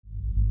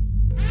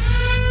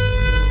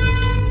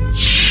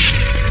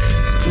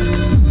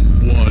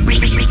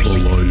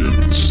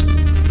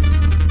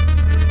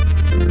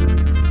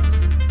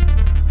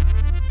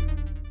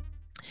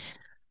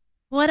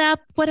What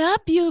up? What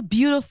up, you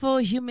beautiful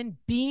human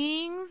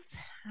beings?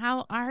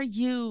 How are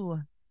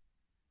you?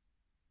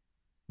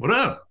 What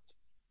up?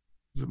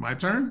 Is it my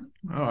turn?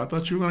 Oh, I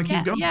thought you were going to Yeah,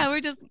 keep going. yeah,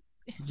 we're just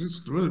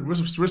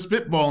We're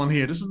spitballing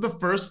here. This is the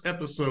first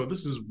episode.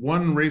 This is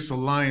One Race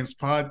Alliance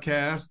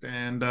podcast,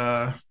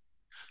 and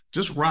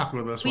just rock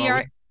with us we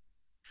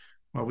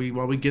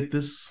while are we get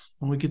this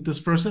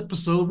first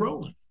episode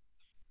rolling.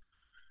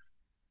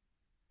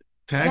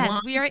 yes, Tagline.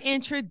 we are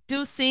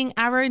introducing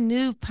our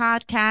new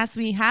podcast.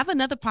 We have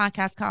another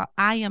podcast called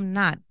I Am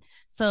Not.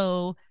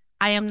 So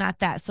I am not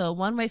that. So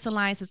One Race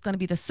Alliance is going to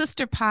be the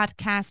sister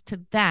podcast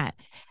to that.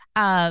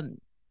 Um,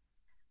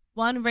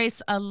 One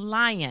Race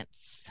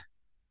Alliance.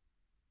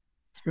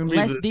 It's going to be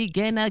Let's the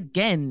begin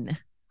again.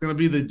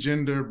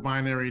 gender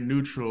binary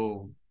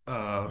neutral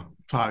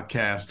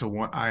podcast to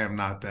one. I am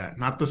not that,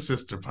 not the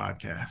sister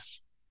podcast.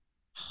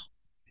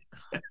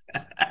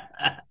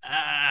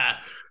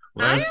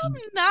 I let's am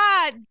not let's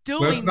not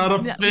doing no,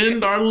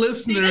 offend our see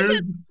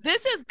listeners.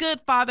 this is good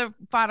fodder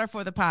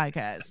for the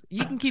podcast.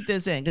 You can keep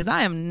this in because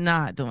I am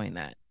not doing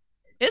that.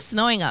 It's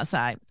snowing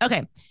outside.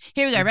 Okay,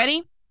 here we go.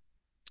 Ready?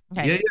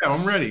 Okay. Yeah,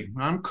 I'm ready.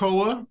 I'm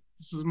Koa.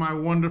 This is my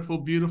wonderful,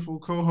 beautiful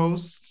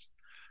co-host.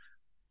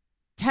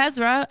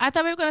 Tezra, I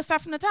thought we were going to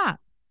start from the top.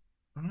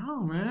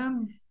 No,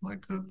 man.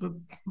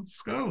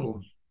 Let's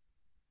go.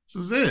 This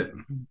is it.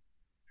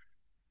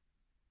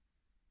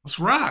 Let's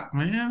rock,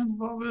 man.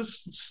 All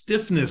this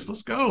stiffness.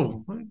 Let's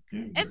go. I'm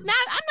not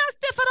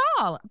stiff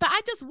at all, but I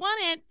just want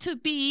it to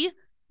be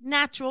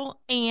natural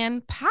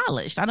and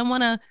polished. I don't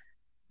want to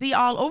be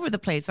all over the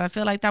place. I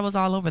feel like that was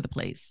all over the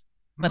place,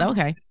 but No,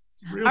 okay.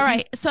 real All people.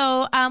 right.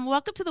 So,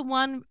 welcome to the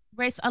One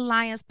Race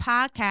Alliance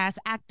podcast,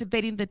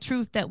 activating the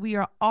truth that we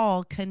are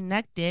all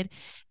connected.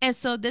 And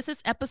so, this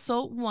is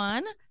episode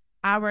 1,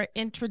 our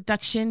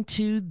introduction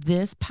to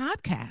this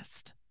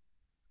podcast.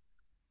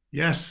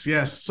 Yes.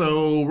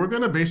 So we're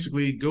going to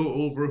basically go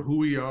over who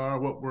we are,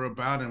 what we're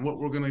about, and what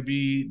we're going to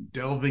be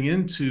delving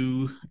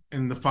into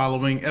in the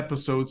following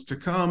episodes to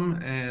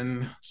come.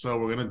 And so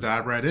we're going to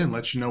dive right in,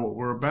 let you know what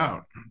we're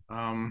about.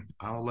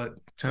 I'll let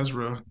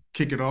Tezra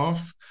kick it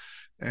off.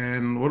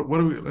 And what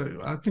do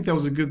we? I think that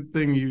was a good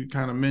thing you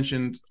kind of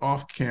mentioned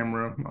off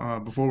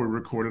camera before we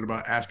recorded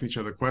about asking each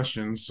other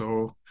questions.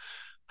 So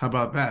how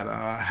about that?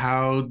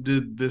 How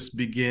did this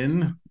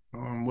begin?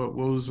 What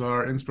was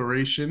our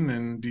inspiration,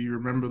 and do you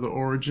remember the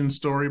origin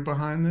story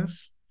behind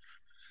this?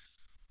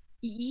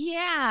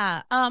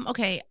 Yeah.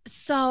 Okay.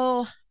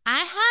 So,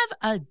 I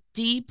have a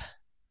deep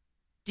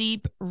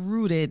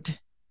rooted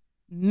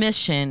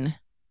mission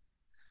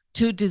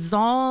to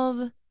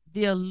dissolve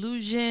the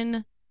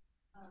illusion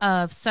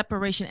of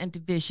separation and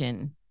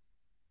division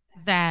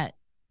that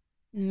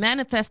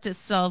manifests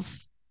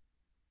itself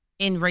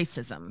in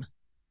racism.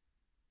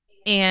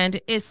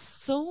 And it's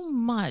so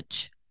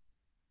much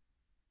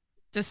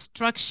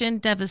destruction,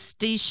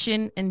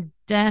 devastation, and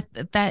death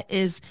that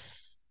is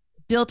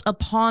built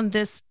upon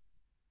this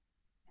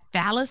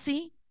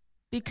fallacy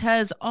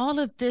because all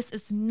of this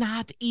is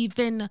not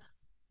even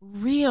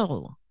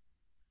real.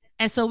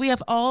 And so we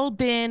have all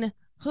been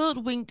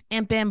hoodwinked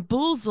and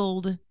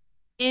bamboozled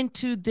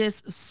into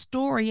this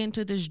story,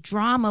 into this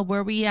drama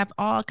where we have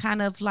all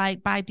kind of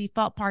like by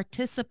default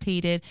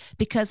participated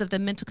because of the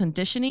mental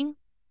conditioning.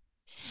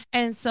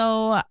 And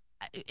so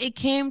it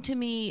came to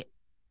me,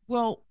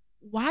 well,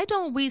 why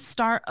don't we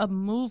start a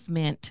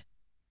movement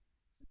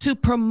to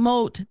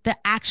promote the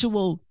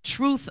actual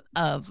truth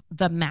of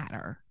the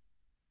matter?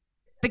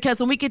 Because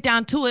when we get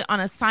down to it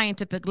on a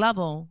scientific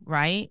level,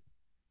 right?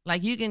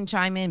 Like you can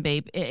chime in,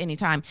 babe, at any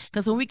time.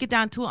 Because when we get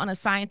down to it on a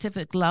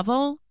scientific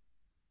level,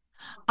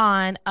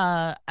 on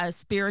a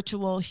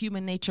spiritual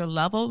human nature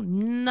level,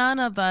 none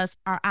of us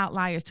are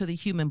outliers to the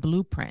human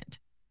blueprint,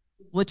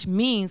 which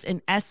means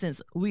in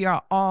essence we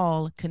are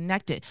all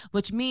connected,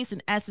 which means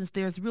in essence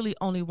there's really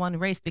only one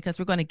race, because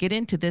we're going to get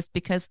into this,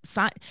 because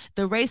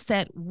the race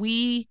that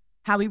we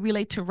how we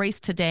relate to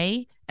race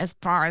today, as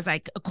far as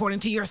like according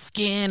to your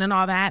skin and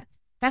all that,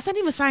 that's not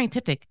even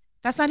scientific.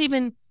 That's not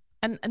even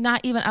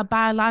a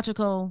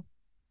biological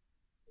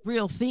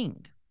real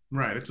thing.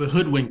 Right. It's a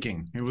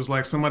hoodwinking. It was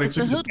like somebody It's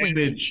took a hoodwinking.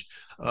 advantage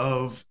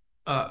of,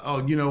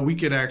 we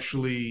could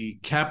actually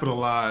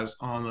capitalize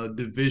on a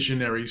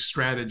divisionary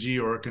strategy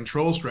or a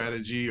control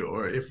strategy,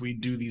 or if we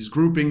do these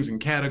groupings and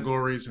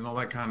categories and all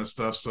that kind of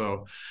stuff.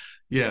 So,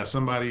 yeah,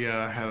 somebody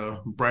had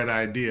a bright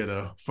idea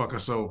to fuck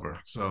us over.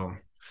 So,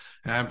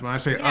 and when I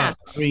say Yeah. us,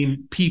 I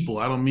mean people.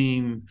 I don't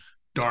mean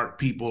dark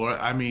people, or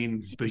I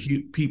mean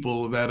the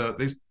people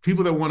that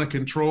people that want to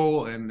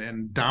control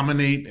and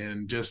dominate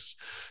and just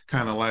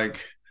kind of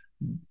like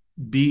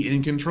be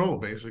in control,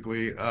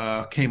 basically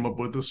came up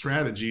with a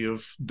strategy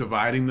of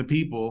dividing the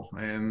people.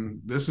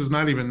 And this is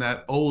not even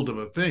that old of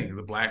a thing,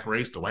 the black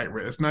race, the white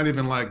race. It's not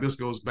even like this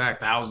goes back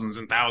thousands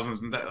and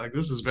thousands, and like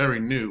this is very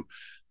new.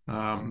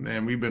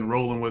 And we've been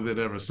rolling with it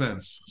ever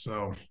since.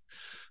 So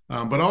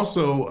But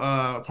also,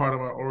 part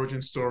of our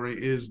origin story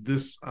is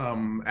this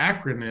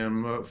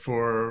acronym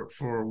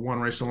for One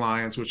Race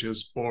Alliance, which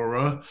is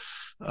O.R.A.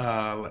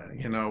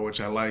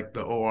 Which I like.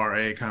 The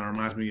O.R.A. kind of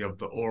reminds me of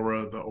the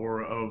aura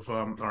of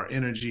our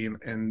energy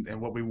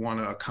and what we want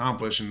to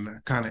accomplish and the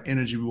kind of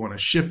energy we want to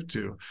shift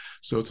to.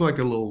 So it's like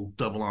a little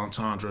double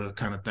entendre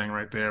kind of thing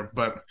right there.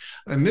 But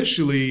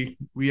initially,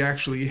 we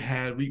actually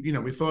had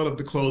we thought of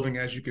the clothing,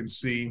 as you can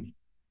see,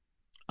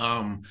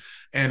 um,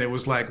 and it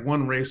was like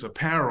One Race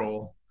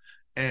apparel,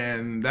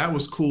 and that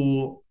was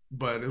cool.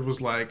 But it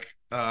was like,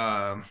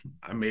 I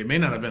mean, it may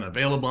not have been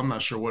available. I'm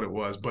not sure what it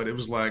was, but it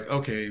was like,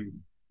 okay,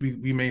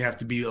 we may have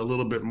to be a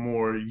little bit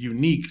more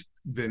unique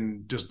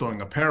than just throwing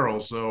apparel.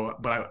 So,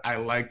 but I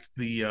liked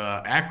the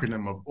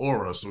acronym of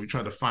O.R.A. So we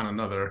tried to find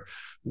another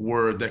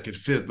word that could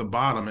fit the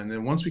bottom. And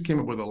then once we came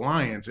up with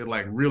Alliance, it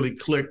like really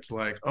clicked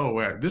like, oh,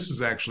 this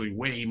is actually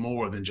way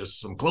more than just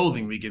some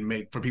clothing we can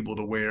make for people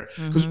to wear.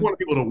 Because we Mm-hmm. want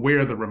people to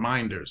wear the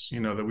reminders,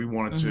 that we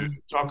wanted to Mm-hmm.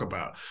 talk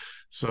about.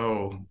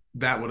 So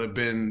that would have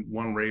been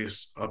One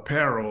Race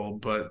apparel.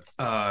 But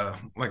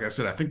like I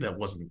said, I think that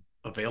wasn't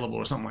available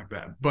or something like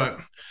that. But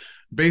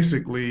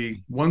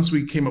basically, once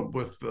we came up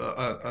with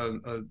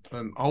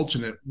an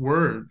alternate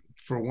word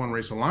for One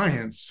Race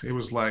Alliance, it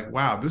was like,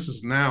 wow, this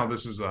is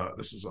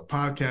a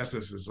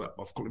podcast.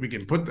 Of course we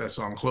can put this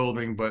on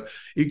clothing, but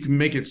it can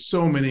make it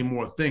so many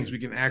more things. We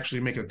can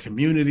actually make a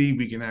community.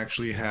 We can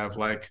actually have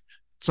like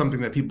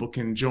something that people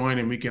can join,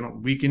 and we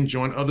can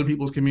join other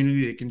people's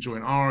community. They can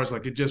join ours.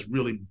 Like, it just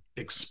really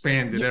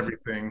expanded Yeah,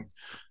 everything.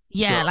 So,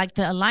 yeah, like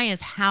the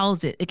alliance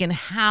it can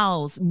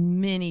house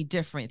many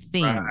different right,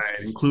 things.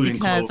 including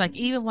Because like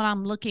clothing. even when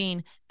I'm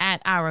looking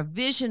at our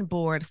vision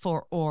board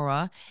for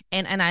Aura,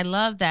 and I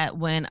love that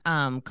when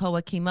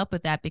Koa came up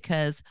with that,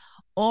 because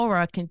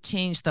Aura can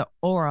change the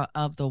aura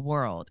of the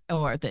world,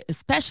 or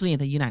especially in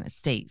the United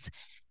States.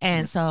 Yeah,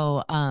 And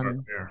so right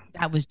there.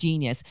 that was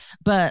genius.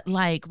 But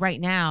like right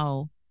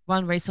now,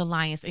 One Race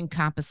Alliance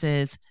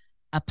encompasses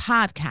a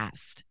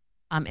podcast,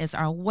 is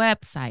our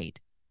website,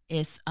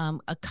 is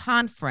a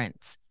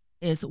conference,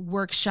 is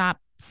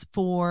workshops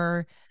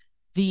for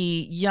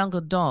the young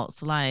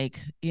adults,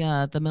 like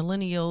the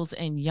millennials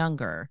and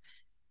younger,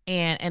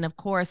 and of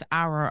course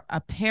our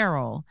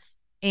apparel.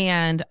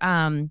 And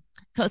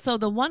so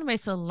the One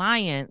Race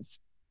Alliance,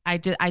 I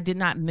did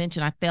not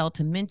mention, I failed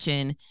to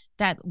mention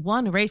that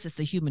one race is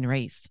the human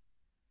race.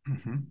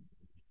 Mm-hmm.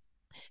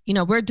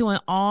 We're doing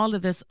all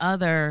of this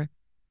other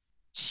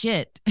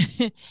shit,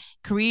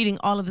 creating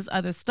all of this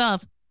other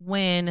stuff,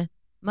 when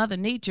Mother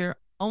Nature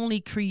only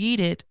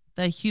created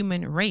the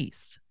human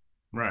race.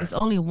 Right. It's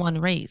only one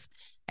race.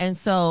 And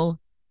so,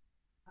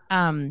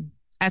 um,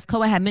 as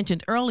Koa had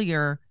mentioned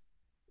earlier,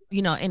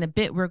 in a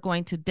bit, we're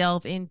going to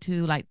delve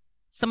into like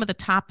some of the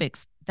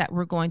topics that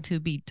we're going to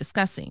be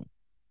discussing.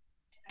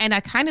 And I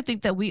kind of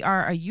think that we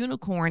are a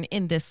unicorn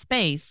in this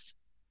space,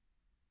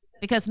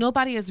 because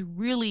nobody is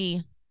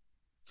really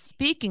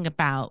speaking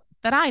about,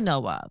 that I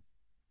know of,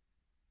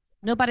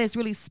 nobody is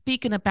really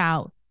speaking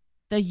about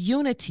the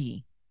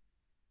unity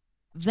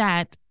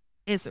that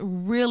is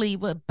really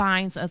what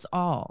binds us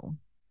all.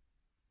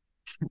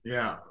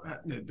 Yeah,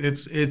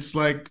 it's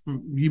like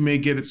you may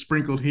get it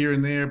sprinkled here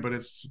and there, but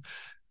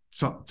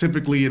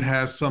typically it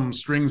has some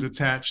strings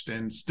attached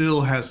and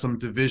still has some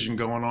division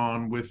going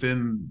on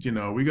within.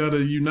 We got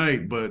to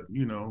unite, but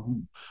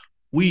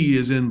we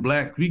as in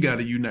black, we got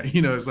to unite.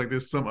 It's like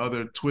there's some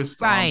other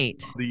twist on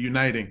Right. the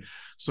uniting.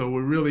 So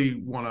we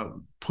really want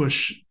to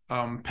push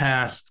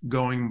past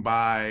going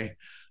by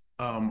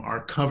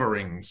our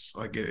coverings.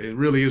 Like, it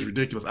really is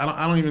ridiculous.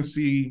 I don't even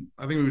see.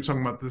 I think we were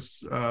talking about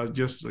this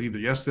just either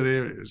yesterday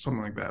or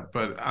something like that.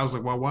 But I was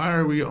like, well, why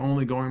are we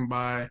only going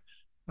by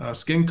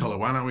skin color?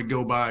 Why don't we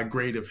go by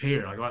grade of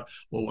hair? Like,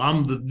 well,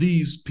 I'm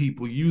these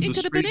people, you It the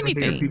could have been straighter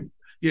hair anything. people.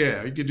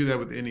 Yeah, you could do that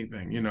with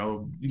anything. You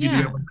could do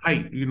Yeah, that with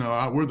height.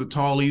 We're the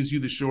tallies, you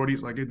the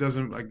shorties. Like, it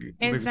doesn't like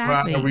why are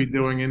exactly. we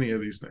doing any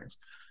of these things?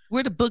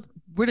 We're the book.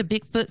 We're the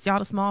big foots. Y'all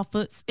the small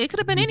foots. It could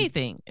have been Mm-hmm.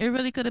 anything. It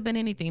really could have been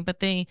anything. But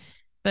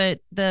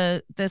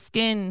the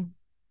skin,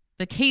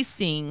 the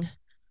casing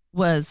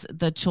was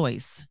the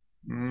choice.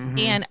 Mm-hmm.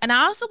 And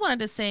I also wanted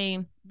to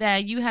say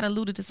that you had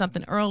alluded to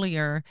something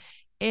earlier,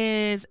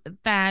 is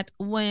that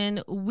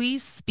when we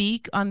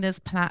speak on this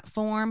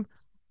platform,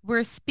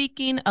 we're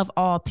speaking of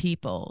all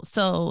people.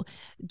 So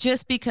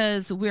just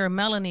because we're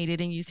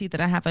melanated and you see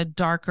that I have a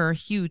darker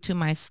hue to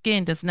my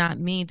skin does not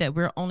mean that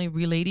we're only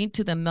relating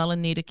to the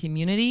melanated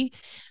community.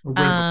 A red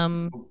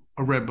Um, bone,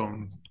 a red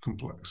bone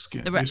complex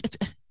skin. the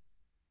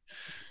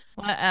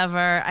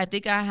whatever. I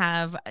think I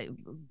have.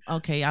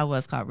 Okay, I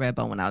was called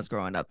Redbone when I was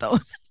growing up, though.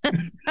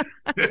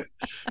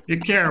 Your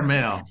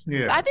caramel,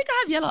 yeah. I think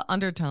I have yellow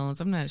undertones.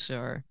 I'm not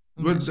sure.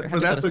 I'm not sure. I have But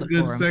to go to that's a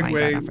good Sephora and find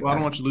that. I segue. Well, I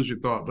don't forgot. want you to lose your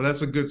thought, but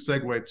that's a good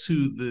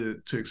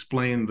segue to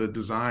explain the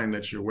design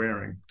that you're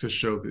wearing to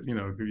show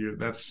that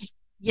that's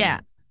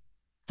Yeah.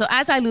 So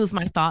as I lose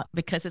my thought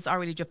because it's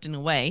already drifting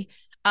away.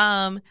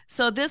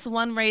 So this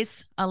One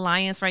Race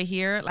Alliance right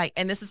here, like,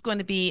 and this is going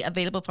to be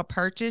available for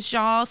purchase,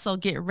 y'all. So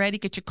get ready,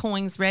 get your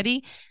coins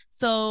ready.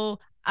 So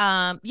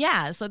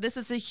Yeah, so this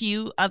is a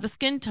hue of the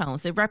skin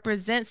tones. It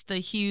represents the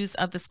hues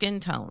of the skin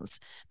tones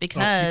of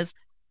because,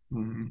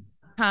 mhm,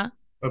 huh?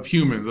 of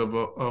humans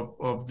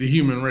of the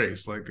human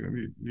race. Like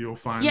you'll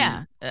find these,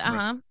 Yeah,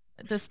 right?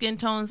 the skin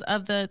tones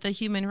of the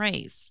human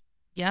race.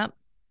 Yep.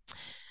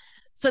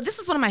 So this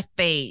is one of my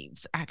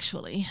faves,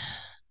 actually.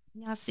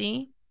 Y'all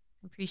see?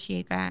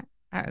 Appreciate that.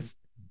 That's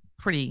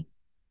pretty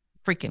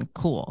freaking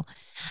cool.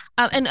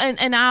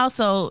 And I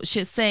also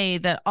should say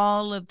that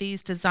all of the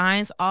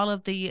designs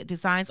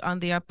on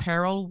the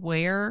apparel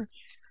wear,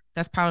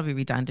 that's probably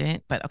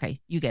redundant, but okay,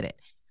 you get it.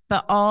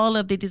 But all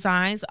of the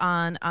designs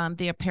on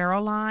the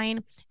apparel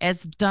line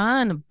is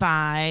done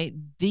by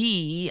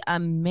the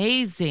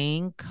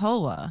amazing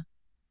Koa.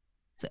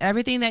 So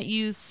everything that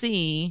you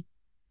see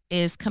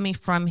is coming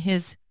from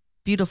his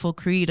beautiful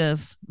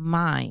creative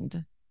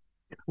mind,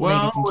 Well,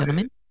 ladies and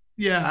gentlemen.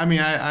 yeah, I mean,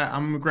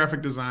 I'm a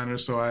graphic designer,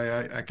 so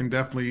I can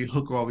definitely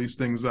hook all these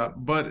things up.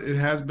 But it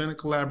has been a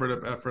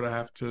collaborative effort, I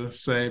have to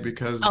say,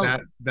 because Oh,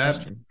 that's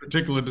that true.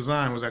 particular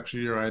design was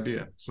actually your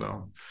idea.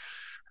 So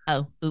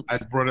Oh, oops. I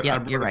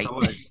Yep, you're brought it right. to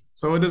life.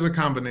 So it is a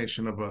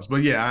combination of us.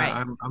 But yeah, Right.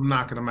 I'm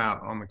knocking them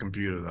out on the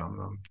computer though.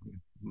 I'm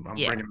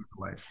Yeah, bringing it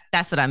to life.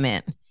 that's what I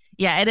meant.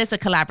 Yeah, it is a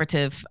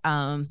collaborative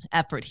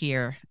effort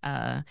here.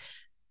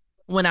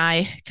 When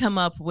I come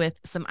up with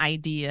some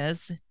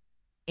ideas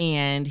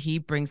and he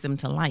brings them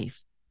to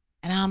life.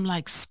 And I'm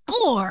like,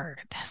 score.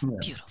 That's Yeah.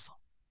 beautiful.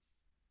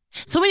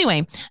 So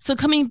anyway, so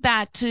coming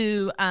back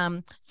to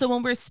so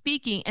when we're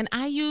speaking, and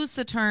I use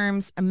the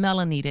terms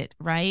melanated,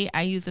 right?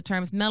 I use the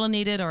terms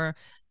melanated or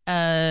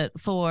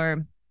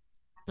for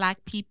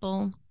Black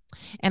people,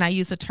 and I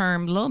use the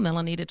term low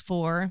melanated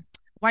for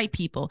white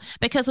people.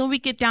 Because when we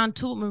get down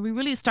to it, when we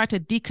really start to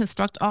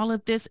deconstruct all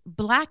of this,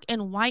 Black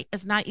and white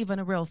is not even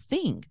a real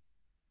thing.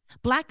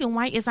 Black and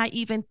white is not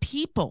even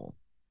people.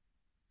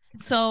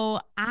 So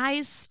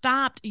I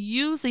stopped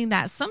using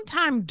that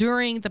sometime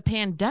during the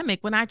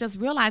pandemic when I just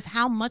realized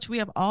how much we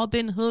have all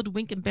been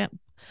hoodwinked and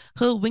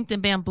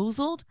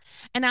bamboozled.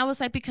 And I was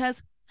like,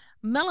 because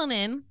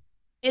melanin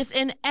is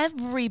in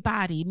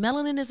everybody.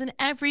 Melanin is in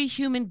every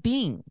human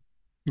being.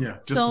 Yeah,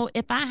 So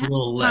if I a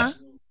little huh?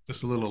 less,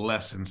 just a little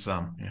less in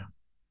some. Yeah,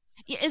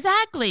 Yeah,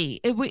 exactly.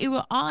 It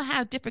will all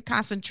have different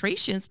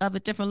concentrations of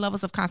it, different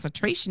levels of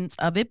concentrations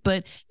of it,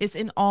 but it's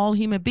in all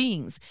human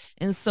beings.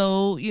 And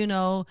so,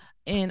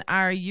 in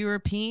our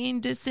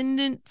European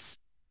descendants,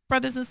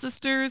 brothers and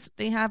sisters,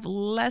 they have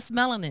less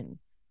melanin.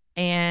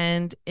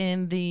 And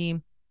in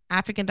the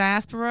African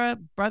diaspora,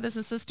 brothers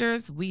and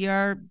sisters, we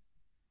are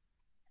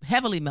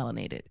heavily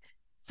melanated,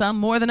 some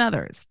more than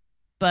others,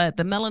 but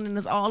the melanin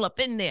is all up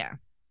in there.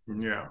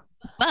 yeah,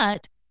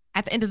 But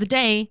at the end of the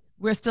day,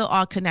 we're still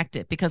all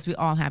connected because we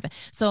all have it.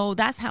 So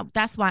that's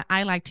why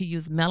I like to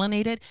use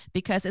melanated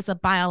because it's a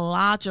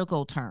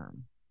biological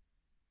term,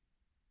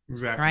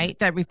 exactly. right?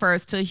 That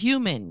refers to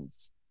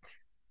humans.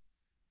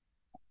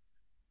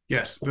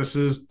 Yes, this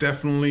is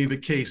definitely the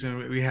case,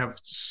 and we have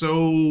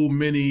so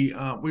many.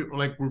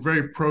 We're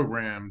very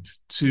programmed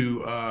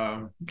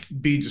to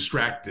be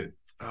distracted,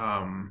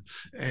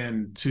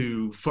 and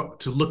to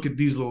look at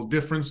these little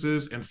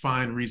differences and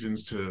find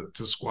reasons to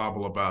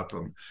squabble about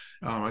them.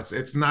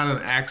 It's not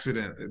an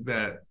accident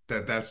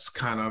that's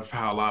kind of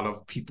how a lot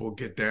of people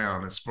get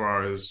down, as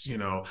far as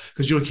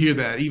because you'll hear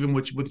that even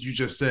what you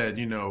just said.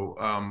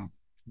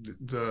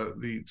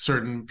 The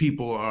certain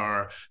people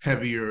are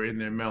heavier in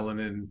their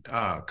melanin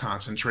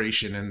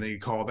concentration, and they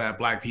call that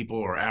Black people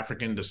or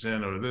African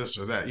descent or this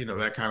or that,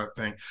 that kind of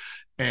thing.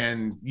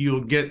 And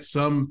you'll get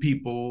some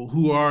people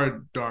who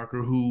are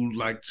darker who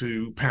like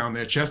to pound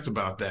their chest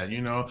about that,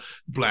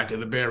 black of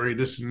the berry,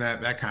 this and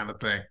that kind of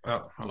thing.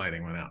 Oh, my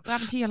lighting went out. What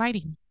happened to your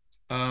lighting?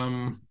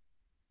 um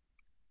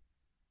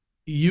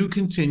you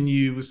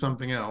continue with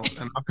something else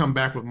and I'll come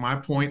back with my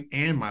point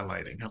and my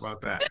lighting. How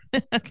about that?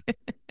 Okay.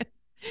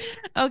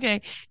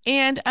 Okay.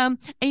 And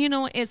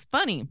it's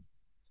funny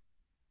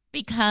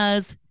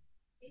because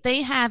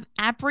they have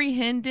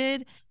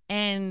apprehended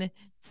and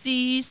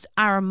seized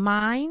our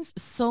minds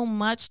so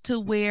much to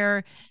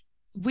where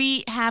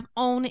we have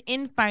own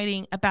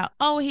infighting about,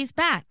 oh, he's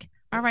back.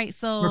 All right,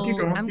 No, keep so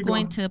going, I'm keep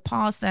going going. to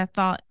pause that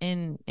thought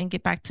and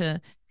get back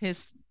to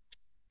his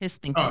Oh,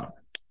 thinking.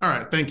 all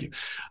right. Thank you.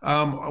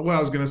 What I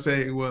was going to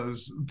say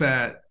was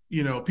that,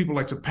 people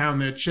like to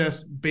pound their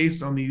chest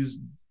based on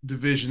these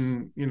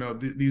division,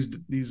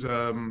 these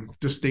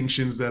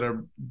distinctions that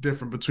are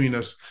different between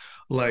us.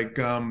 Like,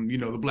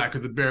 the black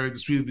of the berry, the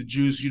sweet of the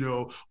juice,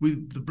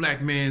 the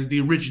black man's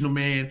the original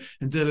man,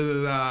 and da da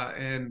da da.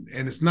 And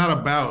it's not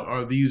about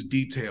are these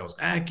details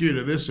accurate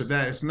or this or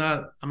that. It's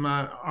not. I'm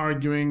not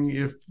arguing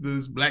if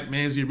the black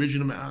man's the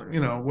original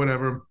man,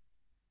 whatever.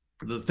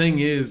 The thing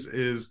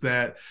is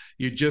that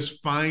you're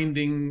just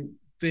finding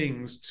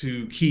things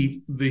to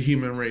keep the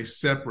human race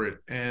separate,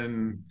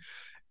 and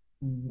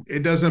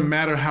it doesn't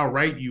matter how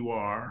right you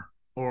are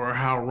or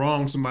how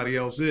wrong somebody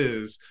else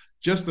is.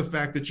 just the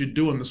fact that you're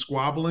doing the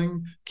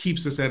squabbling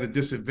keeps us at a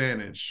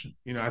disadvantage.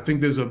 I think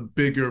there's a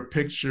bigger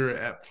picture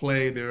at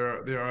play.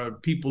 There are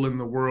people in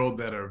the world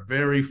that are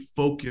very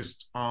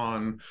focused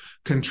on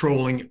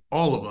controlling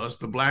all of us,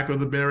 the black of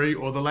the berry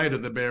or the light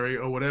of the berry,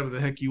 or whatever the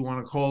heck you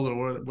want to call it,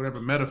 or whatever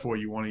metaphor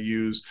you want to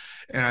use.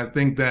 And I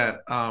think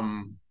that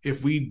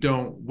if we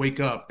don't wake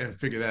up and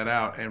figure that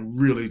out and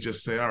really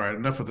just say, all right,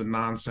 enough of the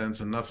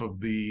nonsense, enough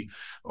of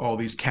all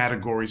these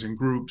categories and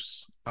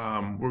groups,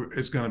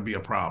 it's going to be a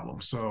problem.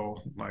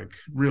 So, like,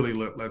 really,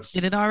 let's.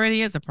 It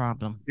already is a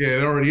problem. Yeah,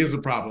 it already is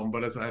a problem,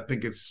 but I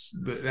think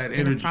that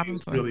energy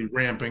is really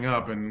ramping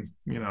up, and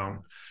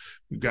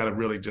we've got to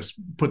really just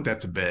put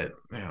that to bed.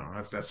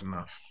 That's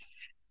enough.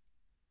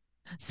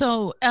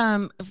 So,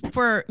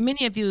 for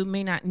many of you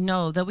may not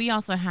know that we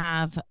also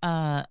have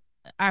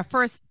our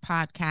first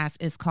podcast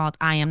is called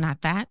I Am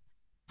Not That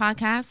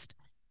podcast.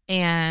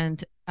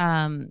 And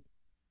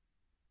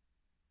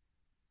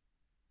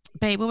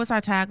babe, what was our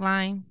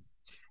tagline?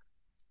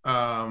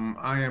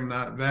 I am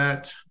not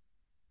that,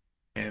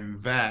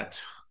 and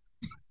that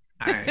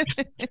I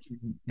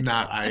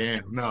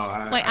am. No,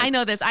 I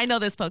know this. I know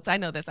this, folks. I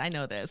know this.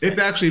 It's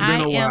actually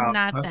been a while. I am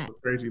not That's that. the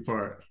crazy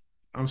part.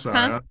 I'm sorry.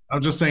 Huh?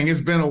 I'm just saying it's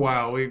been a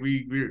while. It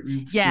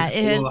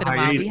has been a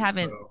while. We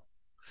haven't. So.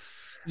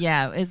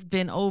 Yeah, it's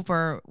been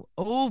over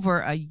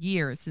a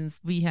year since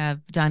we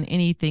have done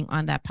anything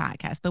on that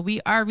podcast, but we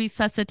are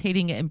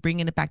resuscitating it and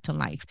bringing it back to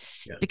life.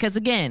 Yes. Because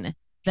again,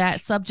 that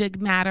subject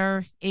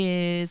matter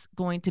is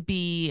going to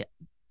be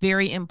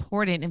very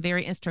important and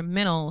very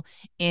instrumental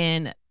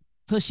in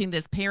pushing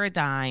this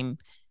paradigm,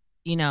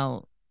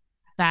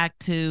 back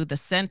to the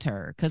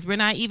center, because we're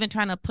not even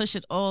trying to push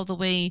it all the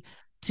way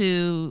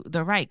to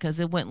the right, because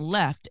it went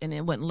left, and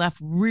it went left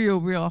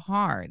real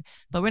hard.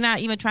 But we're not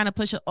even trying to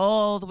push it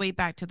all the way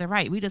back to the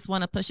right. We just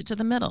want to push it to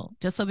the middle,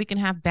 just so we can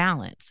have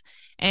balance.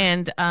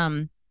 And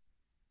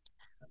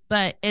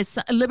but it's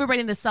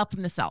liberating the self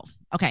from the self.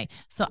 Okay,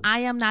 so I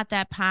Am Not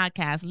That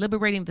podcast,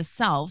 liberating the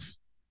self,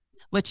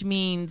 which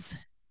means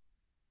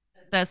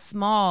the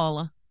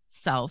small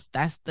self.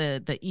 That's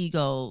the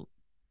ego.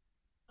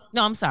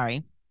 No, I'm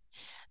sorry.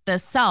 The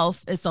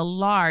self is a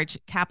large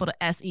capital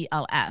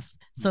SELF.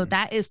 So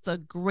that is the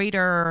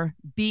greater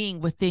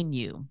being within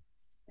you.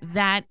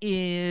 That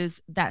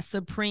is that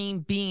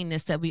supreme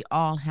beingness that we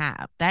all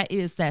have. That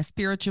is that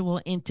spiritual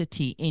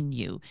entity in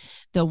you.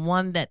 The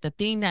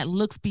thing that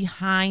looks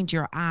behind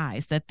your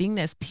eyes, that thing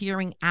that's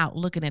peering out,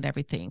 looking at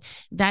everything.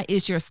 That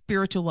is your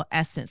spiritual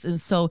essence. And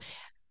so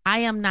I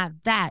am not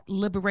that,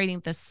 liberating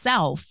the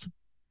self,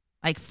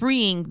 like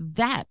freeing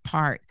that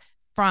part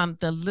from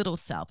the little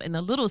self. And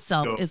the little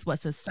self is what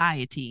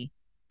society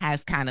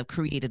has kind of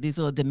created, these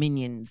little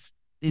dominions.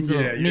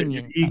 Little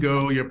minions. Your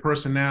ego, your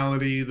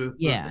personality, the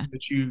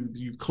that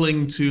you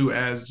cling to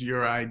as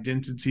your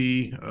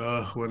identity,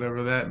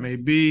 whatever that may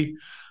be.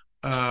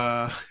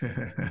 But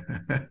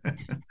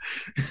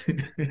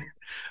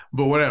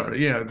whatever,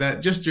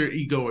 that just your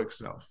egoic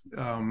self.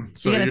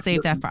 So you gotta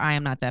save that for I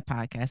Am Not That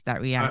podcast, that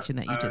reaction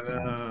that you just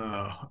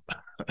had.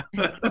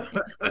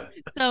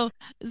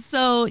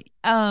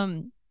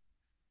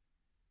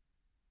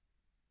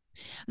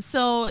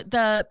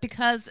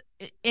 Because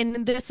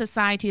in this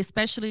society,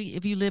 especially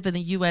if you live in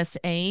the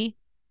USA,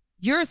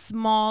 your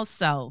small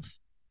self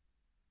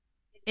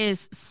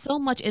is so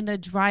much in the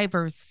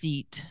driver's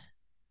seat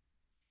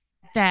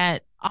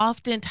that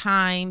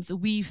oftentimes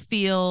we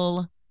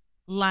feel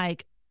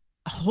like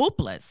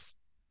hopeless.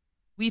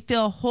 We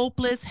feel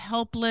hopeless,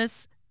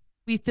 helpless.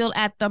 We feel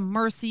at the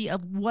mercy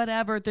of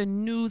whatever the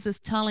news is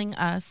telling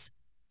us,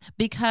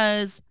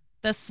 because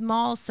the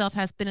small self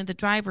has been in the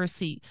driver's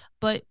seat.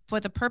 But for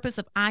the purpose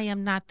of I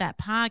Am Not That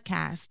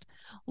podcast,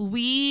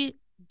 we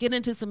get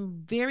into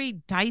some very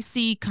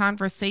dicey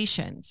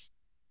conversations,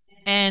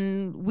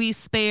 and we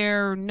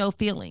spare no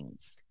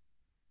feelings.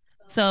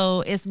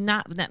 So it's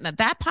not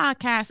that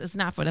podcast is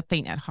not for the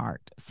faint at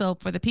heart. So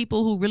for the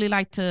people who really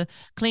like to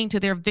cling to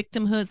their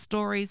victimhood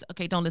stories,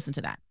 okay, don't listen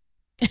to that.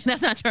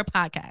 That's not your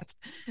podcast.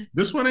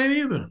 This one ain't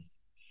either.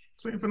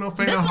 This one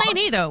ain't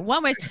either.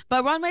 One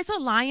Race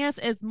Alliance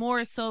is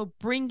more so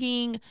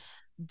bringing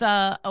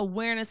the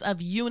awareness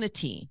of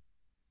unity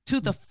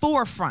to the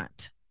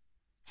forefront,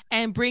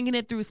 and bringing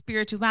it through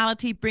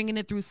spirituality, bringing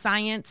it through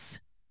science,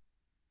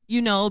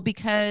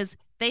 because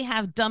they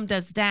have dumbed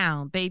us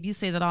down. Babe, you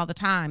say that all the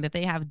time, that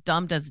they have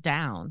dumbed us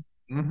down.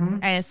 Mm-hmm.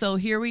 And so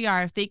here we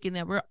are thinking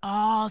that we're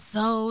all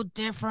so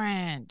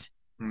different.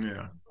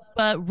 Yeah.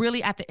 But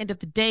really, at the end of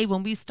the day,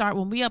 when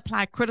we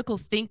apply critical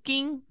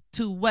thinking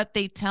to what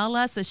they tell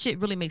us, the shit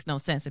really makes no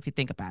sense if you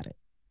think about it.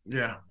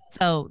 Yeah.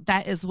 So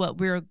that is what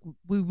we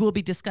will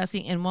be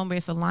discussing in One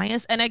Race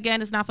Alliance. And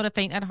again, it's not for the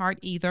faint at heart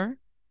either,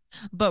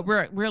 but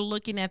we're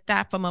looking at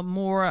that from a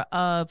more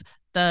of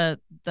the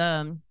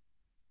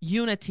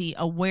unity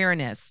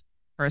awareness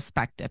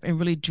perspective, and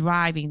really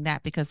driving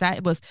that, because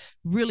that was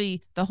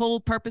really the whole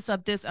purpose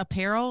of this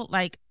apparel.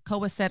 Like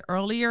Koa said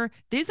earlier,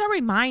 these are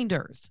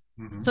reminders.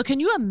 Mm-hmm. So can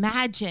you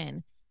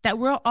imagine that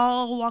we're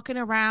all walking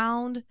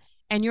around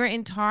and you're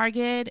in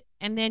Target,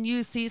 and then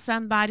you see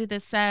somebody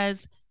that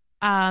says,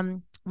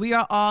 we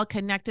are all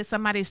connected.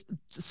 Somebody's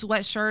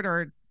sweatshirt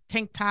or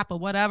tank top or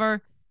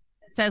whatever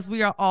says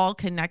we are all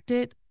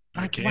connected.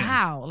 I Like, can.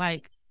 wow,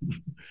 like,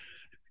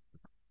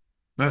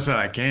 That's that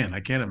I can. I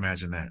can't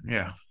imagine that.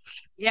 Yeah.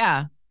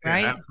 yeah, Yeah,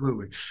 right.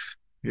 absolutely.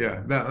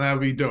 Yeah, that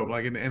would be dope.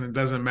 Like, and it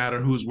doesn't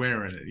matter who's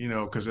wearing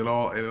it, because it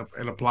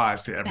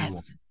applies to everyone.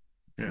 That's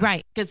Yeah.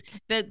 right. Because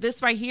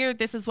this right here,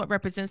 this is what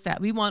represents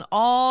that. We want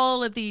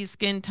all of these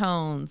skin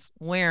tones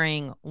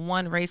wearing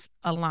one race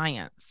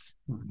alliance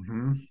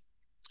Mm-hmm.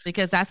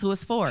 because that's who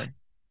it's for.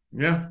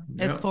 Yeah.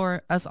 It's Yeah.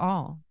 for us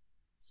all.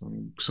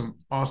 Some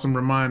awesome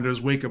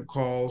reminders, wake up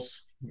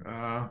calls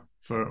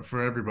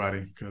for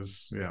everybody,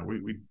 because yeah,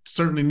 we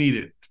certainly need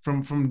it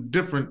from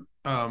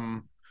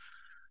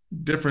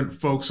different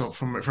folks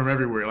from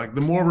everywhere. Like,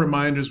 the more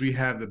reminders we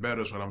have, the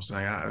better is what I'm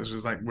saying. It's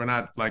just like we're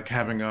not like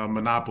having a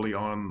monopoly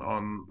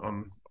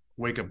on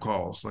wake up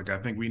calls. Like, I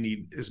think we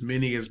need as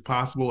many as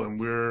possible, and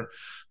we're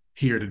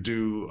here to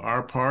do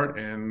our part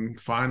and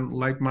find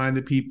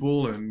like-minded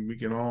people, and we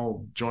can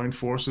all join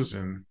forces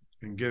and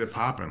get it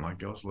popping.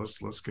 Like,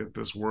 let's get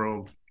this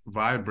world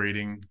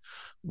vibrating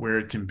where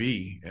it can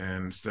be,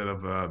 and instead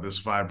of this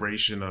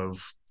vibration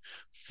of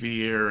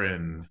fear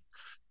and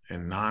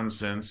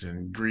nonsense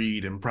and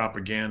greed and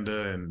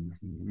propaganda and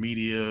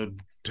media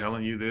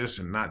telling you this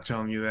and not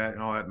telling you that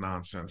and all that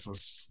nonsense.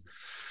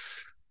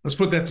 Let's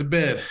put that to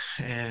bed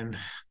and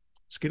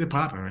let's get it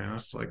popping, man.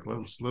 It's like,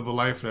 let's live a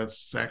life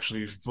that's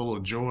actually full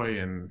of joy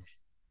and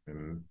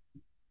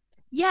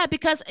Yeah,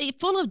 because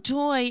full of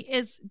joy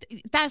is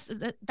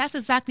that's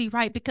exactly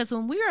right. Because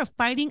when we are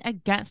fighting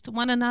against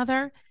one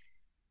another,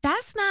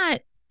 that's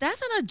not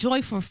that's not a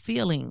joyful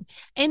feeling.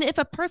 And if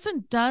a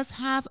person does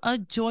have a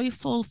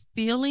joyful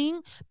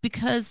feeling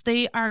because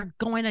they are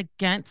going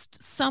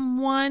against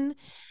someone,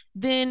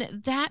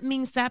 then that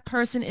means that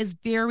person is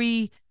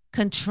very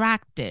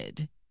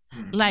contracted.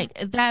 mm-hmm. Like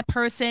that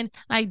person,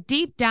 like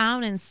deep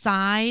down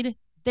inside,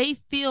 they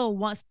feel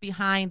what's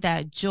behind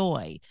that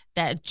joy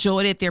that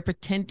they're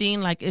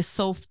pretending like is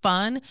so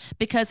fun.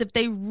 Because if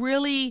they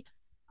really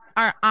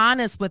are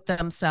honest with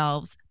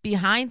themselves,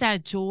 behind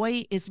that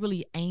joy is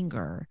really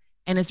anger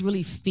and it's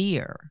really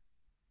fear.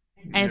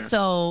 And Yeah,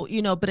 so,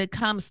 but it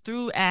comes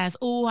through as,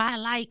 oh, I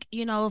like,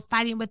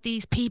 fighting with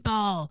these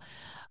people.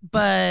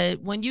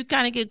 But when you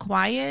kind of get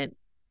quiet,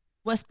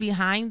 what's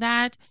behind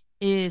that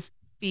is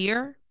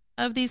fear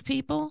of these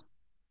people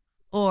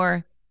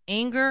or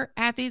anger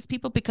at these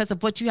people because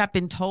of what you have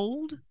been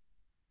told,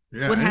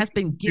 yeah, what and has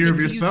been fear given of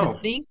to you to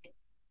yourself. think.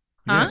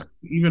 Yeah, Huh?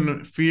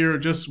 even fear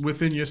just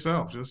within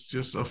yourself,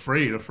 just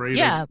afraid of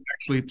Yeah,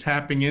 actually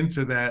tapping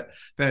into that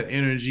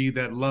energy,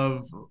 that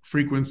love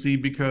frequency,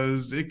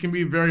 because it can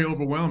be very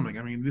overwhelming.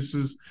 I mean, this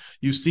is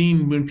you've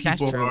seen when that's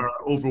people true. are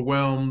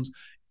overwhelmed,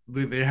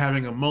 they're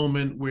having a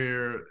moment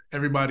where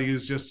everybody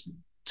is just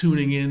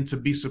tuning in to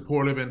be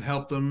supportive and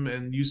help them,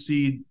 and you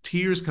see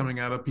tears coming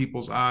out of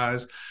people's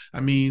eyes. I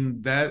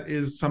mean, that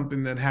is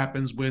something that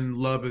happens when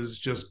love is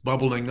just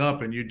bubbling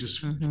up and you're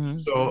just Mm-hmm.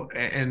 so,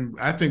 and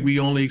I think we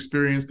only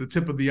experience the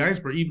tip of the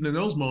iceberg. Even in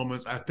those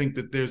moments, I think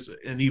that there's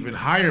an even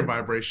higher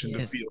vibration to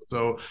Yes. feel.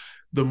 So,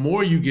 the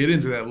more you get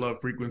into that love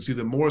frequency,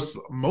 the more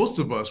most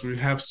of us, we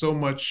have so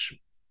much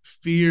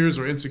fears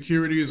or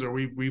insecurities, or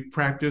we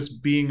practice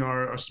being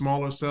our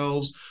smaller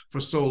selves for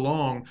so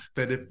long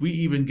that if we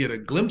even get a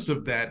glimpse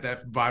of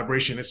that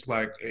vibration, it's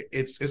like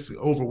it's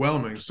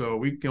overwhelming. So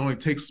we can only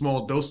take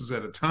small doses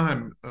at a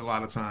time a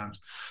lot of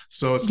times.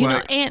 So it's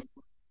like, And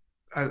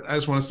I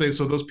just want to say,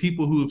 so those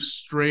people who have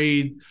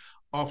strayed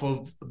off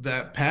of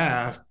that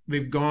path,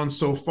 they've gone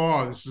so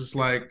far. It's just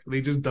like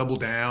they just double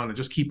down and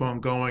just keep on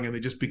going, and they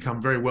just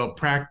become very well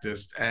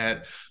practiced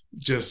at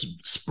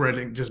just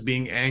spreading, just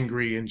being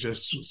angry and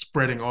just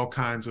spreading all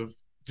kinds of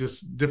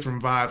just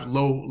different vibes,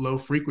 low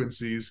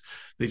frequencies.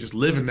 They just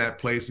live in that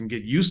place and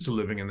get used to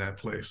living in that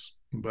place.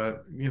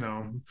 But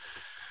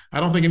I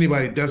don't think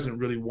anybody doesn't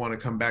really want to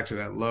come back to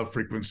that love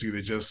frequency.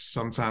 They just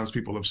sometimes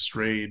people have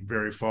strayed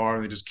very far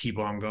and they just keep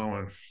on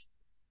going.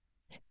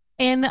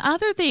 And the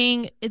other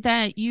thing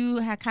that you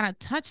had kind of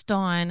touched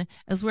on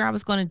is where I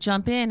was going to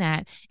jump in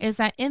at is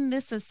that in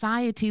this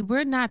society,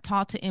 we're not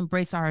taught to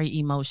embrace our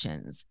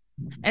emotions,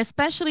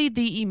 especially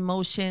the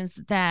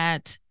emotions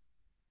that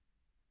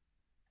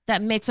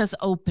makes us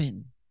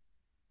open,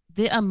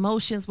 the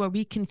emotions where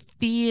we can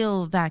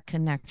feel that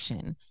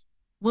connection.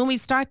 When we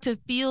start to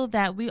feel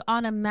that, we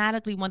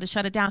automatically want to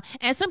shut it down.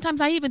 And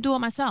sometimes I even do it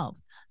myself.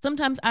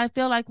 Sometimes I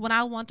feel like when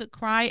I want to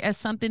cry as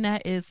something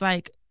that is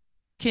like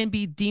can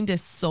be deemed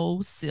as so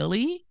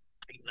silly,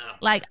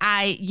 like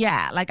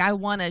I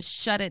want to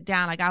shut it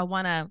down, like I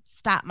want to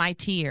stop my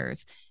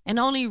tears. And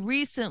only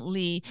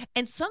recently,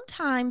 and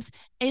sometimes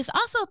it's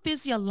also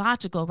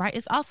physiological, right?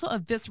 It's also a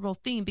visceral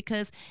thing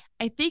because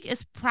I think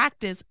it's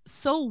practiced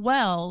so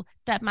well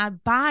that my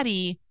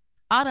body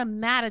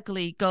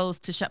automatically goes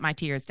to shut my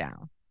tears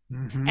down. And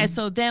Mm-hmm.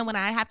 so then when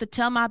I have to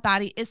tell my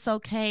body it's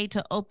okay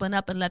to open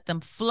up and let them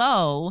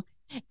flow,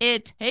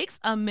 it takes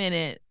a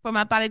minute for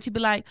my body to be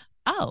like,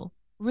 oh,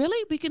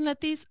 really? We can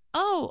let these,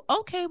 oh,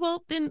 okay,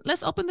 well, then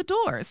let's open the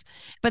doors.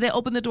 But they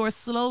open the doors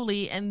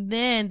slowly, and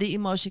then the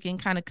emotion can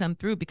kind of come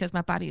through because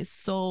my body is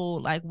so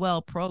like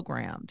well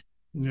programmed.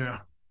 Yeah.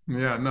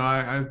 Yeah. No,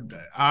 I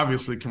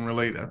obviously can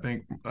relate. I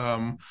think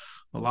a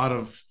lot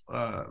of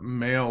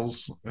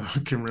males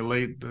can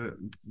relate that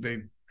they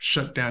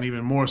shut down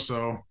even more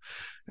so.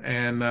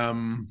 And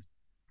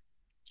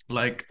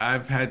like I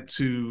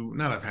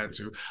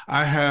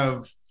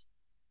have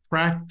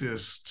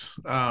practiced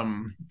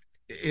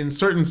in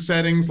certain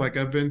settings. Like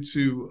I've been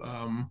to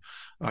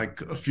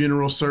like a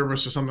funeral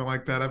service or something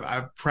like that.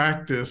 I've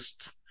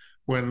practiced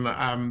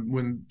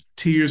when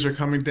tears are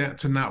coming down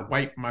to not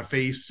wipe my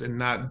face and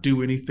not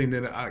do anything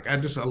that I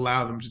just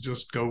allow them to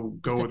just Just go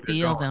to with their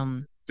feel going,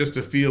 them. just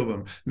to feel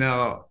them.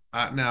 Now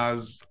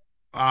as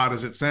odd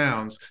as it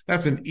sounds,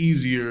 that's an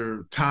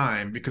easier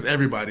time because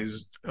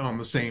everybody's on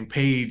the same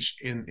page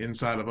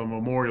inside of a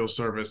memorial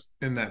service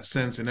in that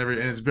sense, and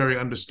it's very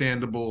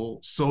understandable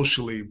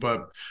socially.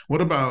 But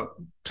what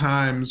about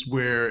times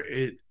where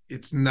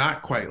it's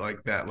not quite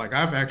like that? Like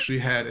I've actually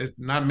had,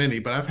 not many,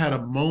 but I've had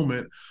a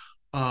moment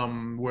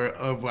where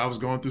I was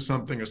going through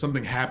something or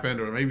something happened,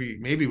 or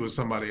maybe it was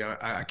somebody,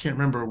 I can't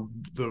remember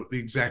the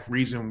exact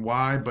reason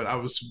why, but I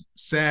was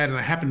sad and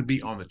I happened to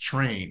be on the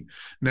train.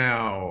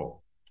 Now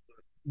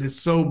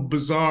it's so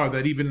bizarre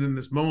that even in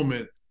this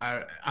moment,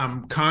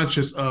 I'm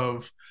conscious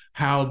of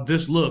how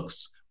this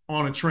looks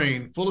on a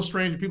train full of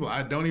strange people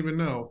I don't even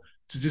know.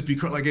 To just be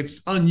like,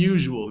 it's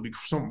unusual to be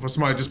for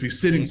somebody to just be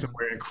sitting Right.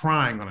 somewhere and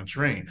crying on a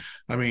train.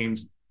 I mean,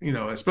 you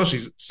know,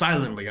 especially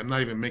silently. I'm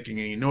not even making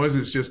any noise.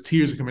 It's just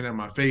tears are coming down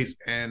my face,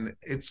 and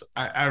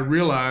I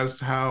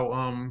realized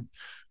how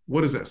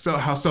what is that? So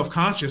how self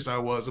conscious I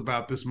was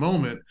about this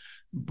moment,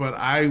 but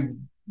I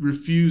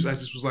refused. I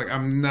just was like,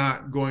 I'm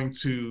not going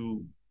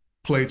to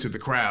play to the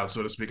crowd,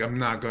 so to speak. I'm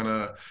not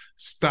gonna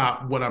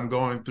stop what I'm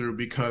going through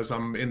because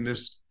I'm in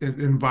this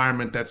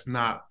environment that's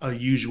not a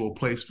usual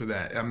place for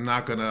that. I'm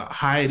not gonna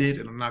hide it,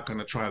 and I'm not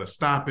gonna try to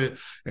stop it.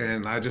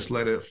 And I just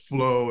let it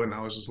flow. And I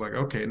was just like,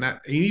 okay. And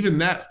even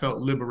that felt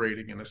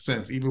liberating in a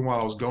sense, even while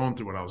I was going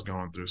through what I was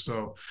going through.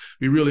 So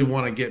we really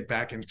want to get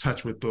back in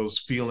touch with those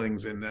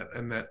feelings and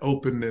that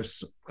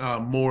openness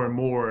more and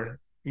more,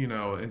 you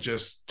know, and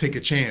just take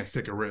a chance,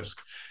 take a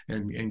risk,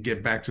 and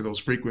get back to those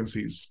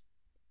frequencies.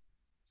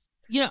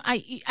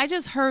 I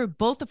just heard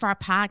both of our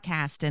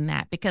podcasts in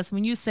that, because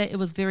when you said it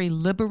was very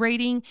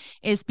liberating,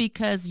 it's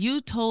because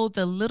you told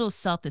the little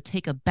self to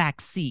take a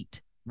back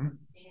seat, Mm-hmm.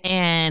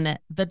 and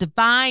the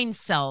divine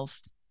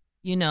self,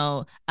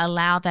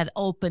 allow that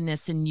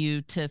openness in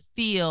you to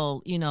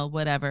feel,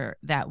 whatever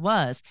that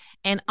was.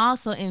 And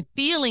also in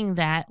feeling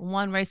that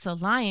One Race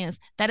Alliance,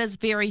 that is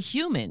very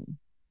human.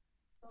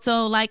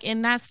 So, like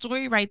in that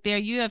story right there,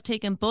 you have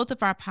taken both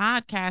of our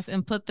podcasts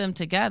and put them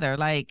together.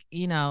 Like,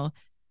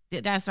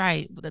 that's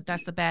right.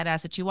 That's the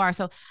badass that you are.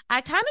 So,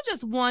 I kind of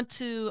just want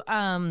to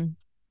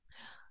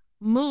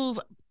move.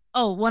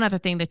 Oh, one other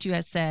thing that you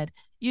had said,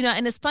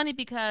 and it's funny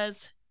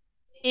because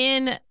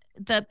in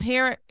the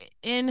pair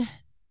in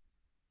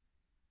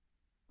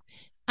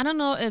I don't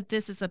know if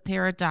this is a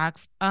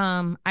paradox.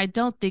 I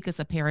don't think it's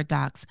a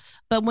paradox.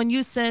 But when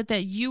you said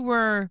that you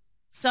were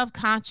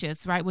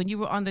self-conscious, right? When you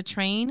were on the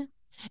train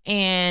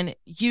and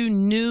you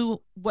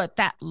knew what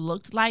that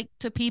looked like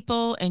to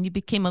people, and you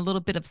became a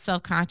little bit of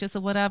self-conscious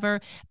or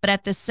whatever, but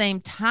at the same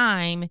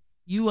time,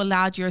 you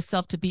allowed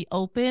yourself to be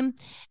open.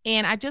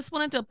 And I just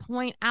wanted to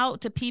point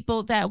out to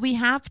people that we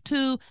have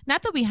to,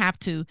 not that we have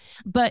to,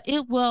 but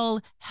it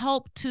will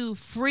help to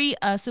free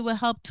us. It will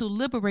help to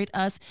liberate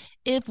us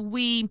if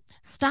we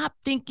stop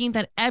thinking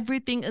that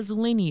everything is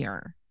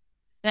linear,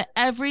 that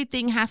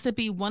everything has to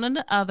be one or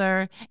the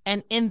other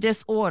and in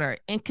this order,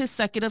 in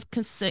consecutive,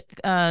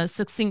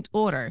 succinct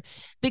order.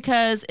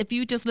 Because if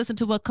you just listen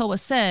to what Koa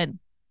said,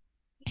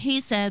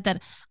 he said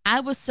that I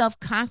was self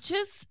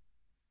conscious,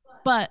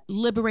 but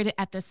liberated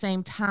at the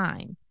same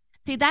time.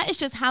 See, that is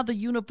just how the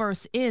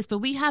universe is. But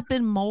we have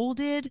been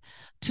molded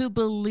to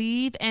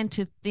believe and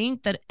to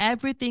think that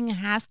everything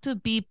has to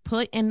be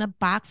put in a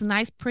box,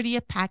 nice, pretty,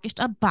 packaged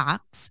a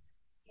box,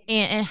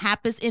 and it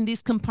happens in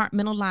these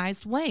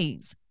compartmentalized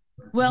ways.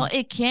 Well,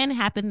 it can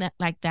happen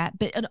like that,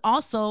 but it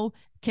also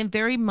can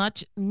very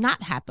much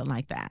not happen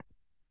like that.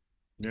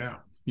 Yeah.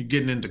 You're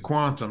getting into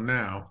quantum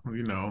now,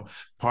 you know,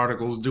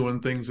 particles doing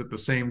things at the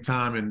same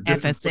time in At the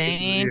different places.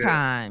 same Yeah.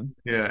 time.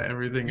 Yeah,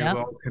 everything is Yep.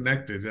 all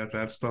connected.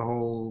 That's the Yep.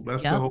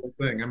 whole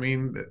thing. I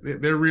mean,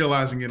 they're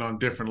realizing it on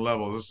different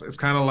levels. It's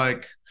kind of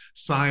like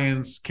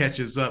science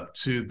catches up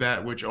to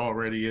that which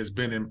already has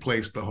been in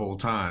place the whole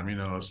time. You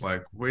know, it's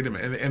like, wait a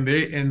minute. And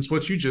it's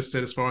what you just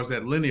said as far as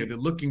that linear. They're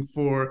looking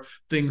for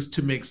things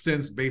to make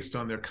sense based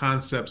on their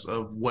concepts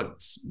of what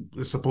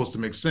is supposed to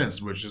make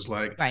sense, which is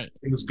like Right.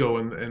 things go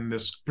in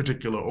this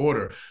particular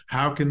order.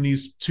 How can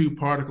these two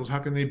particles, how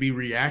can they be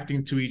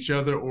reacting to each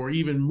other or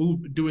even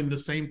doing the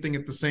same thing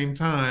at the same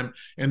time,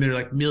 and they're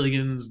like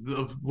millions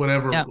of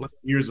whatever Yep.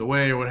 years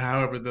away, or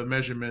however the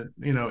measurement,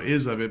 you know,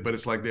 is of it. But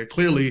it's like they're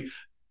clearly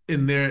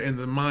in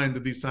the mind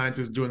of these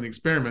scientists doing the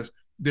experiments,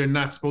 they're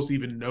not supposed to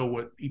even know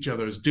what each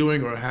other is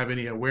doing or have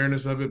any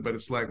awareness of it. But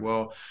it's like,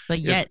 well, But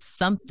if yet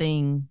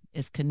something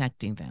is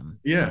connecting them.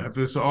 yeah, if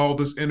this all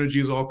this energy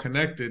is all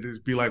connected,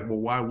 it'd be like,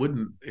 well, why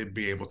wouldn't it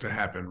be able to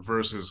happen?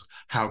 Versus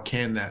how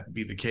can that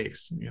be the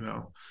case?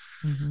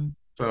 Mm-hmm.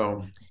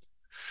 So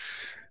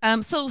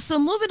So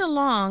moving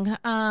along,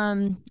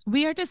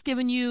 we are just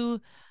giving you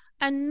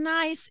a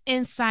nice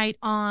insight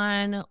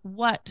on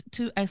what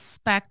to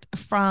expect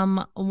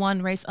from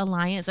One Race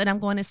Alliance. And I'm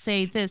going to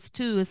say this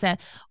too, is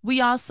that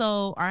we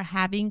also are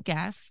having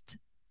guests.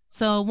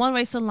 So One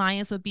Race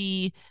Alliance would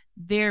be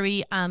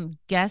very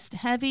guest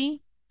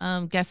heavy,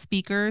 guest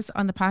speakers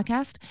on the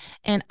podcast.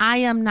 And I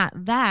am not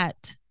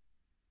that.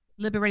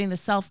 Liberating the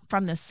self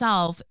from the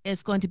self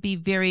is going to be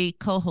very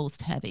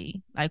co-host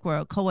heavy, like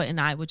where Koa and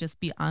I would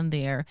just be on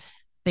there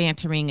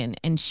bantering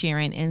and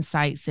sharing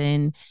insights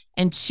and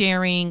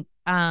sharing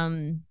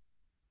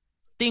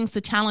things to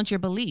challenge your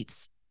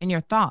beliefs and your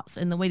thoughts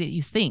and the way that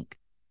you think.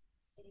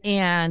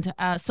 And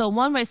so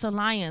One Race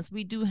Alliance,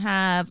 we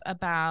have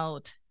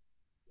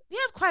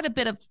quite a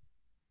bit of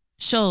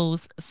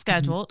shows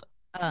scheduled.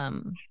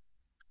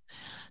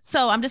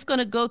 So I'm just going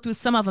to go through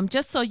some of them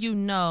just so you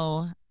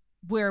know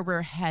where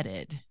we're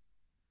headed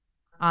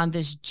on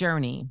this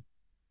journey.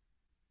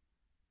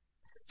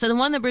 So the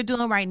one that we're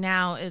doing right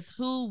now is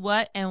Who,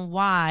 What, and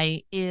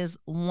Why is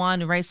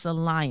One Race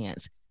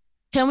Alliance.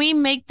 Can we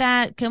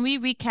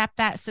recap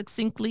that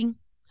succinctly?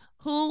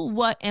 Who,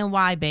 what, and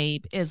why,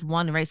 babe, is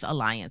One Race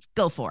Alliance?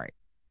 Go for it.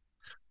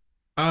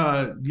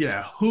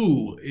 Yeah,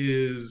 who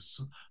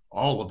is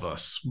all of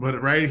us, but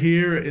right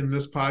here in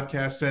this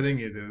podcast setting,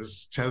 it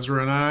is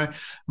Tezra and I.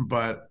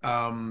 But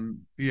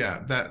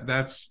yeah,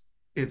 that's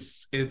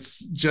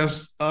it's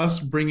just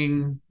us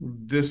bringing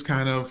this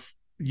kind of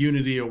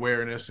unity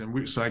awareness,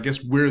 and so I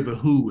guess we're the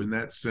who in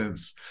that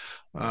sense.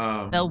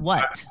 The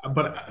what?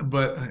 But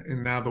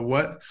and now the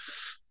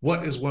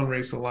what is One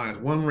Race Alliance?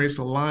 One Race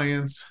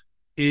Alliance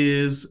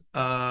is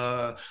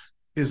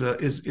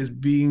is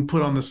being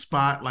put on the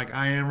spot like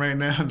I am right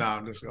now. No,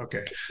 I'm just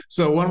okay.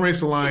 So One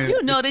Race Alliance,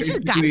 you know this, you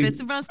got this.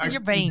 It runs through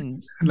your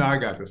veins. No, I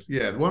got this.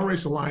 Yeah, One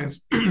Race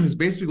Alliance is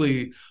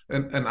basically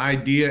an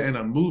idea and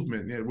a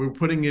movement. Yeah, we're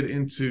putting it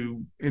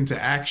into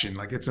action.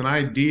 Like it's an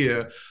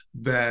idea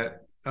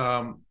that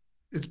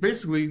it's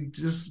basically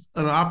just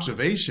an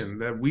observation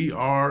that we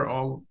are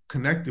all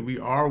connected. We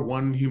are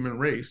one human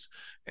race,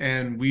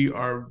 and we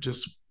are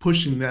just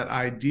pushing that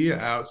idea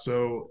out.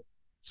 So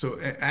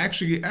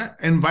actually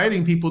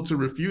inviting people to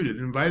refute it,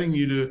 inviting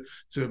you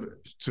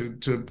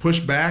to push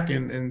back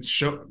and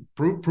show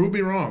prove me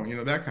wrong,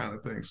 that kind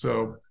of thing.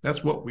 So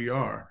that's what we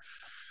are.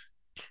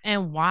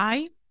 And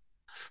why?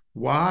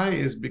 Why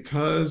is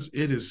because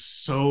it is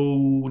so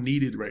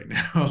needed right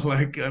now.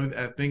 Like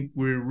I think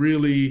we're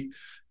really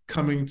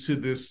coming to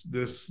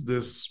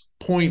this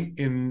point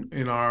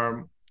in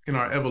our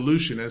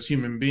evolution as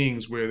human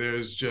beings where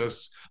there's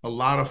just a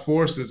lot of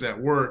forces at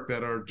work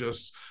that are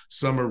just,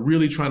 some are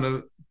really trying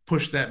to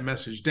push that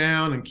message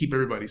down and keep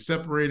everybody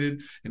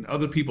separated, and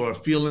other people are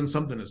feeling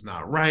something is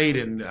not right,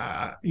 and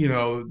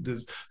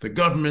does the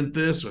government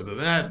this or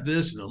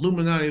this and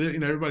Illuminati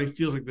that, everybody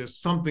feels like there's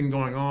something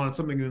going on,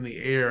 something in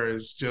the air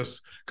is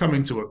just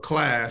coming to a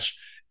clash.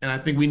 And I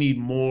think we need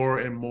more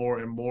and more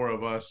and more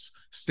of us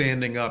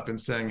standing up and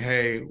saying,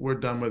 hey, we're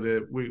done with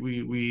it.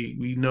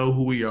 We know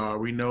who we are.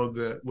 We know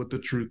what the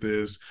truth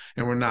is,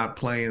 and we're not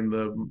playing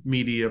the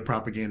media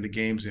propaganda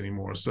games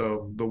anymore.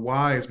 So the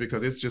why is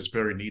because it's just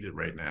very needed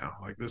right now.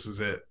 Like this is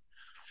it.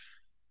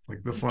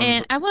 Like the fun.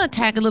 And I want to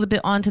tag a little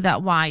bit onto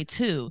that why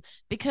too,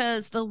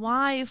 because the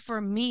why for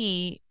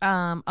me,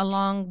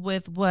 along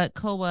with what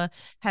Koa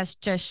has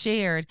just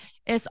shared,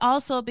 is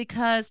also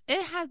because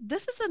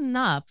this is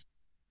enough,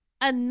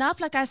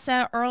 like I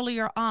said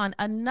earlier on,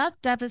 enough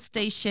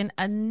devastation,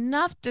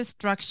 enough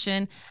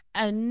destruction,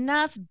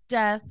 enough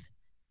death,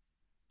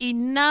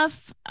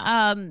 enough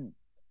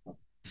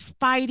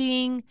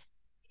fighting,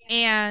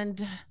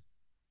 and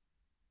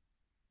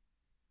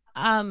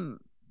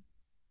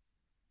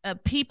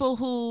people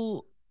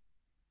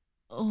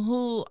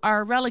who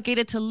are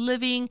relegated to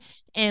living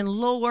in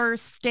lower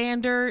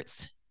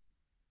standards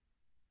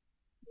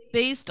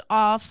based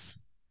off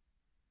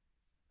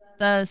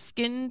the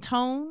skin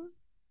tone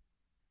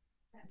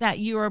that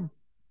you're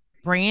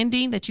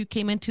branding, that you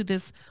came into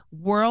this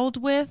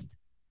world with.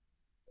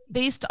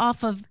 Based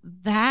off of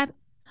that,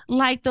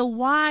 like the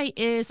why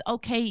is,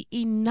 okay,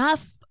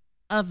 enough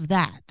of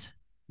that.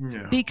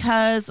 Yeah.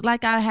 Because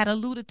like I had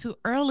alluded to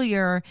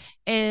earlier,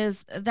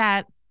 is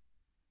that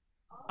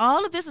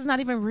all of this is not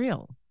even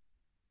real.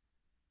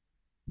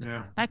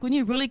 Yeah. Like when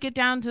you really get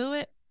down to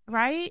it,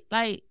 right?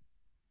 Like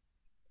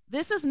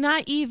this is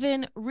not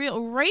even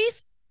real.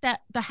 Race,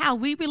 that the how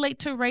we relate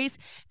to race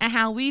and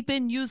how we've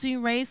been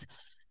using race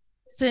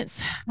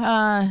since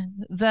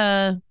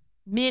the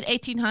mid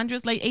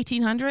 1800s, late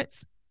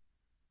 1800s,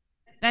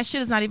 that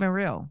shit is not even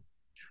real.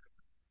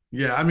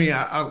 Yeah, I mean,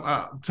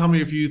 tell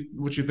me if you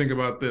what you think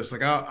about this.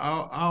 Like,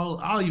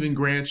 I'll even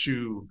grant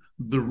you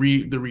the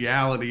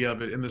reality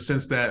of it in the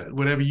sense that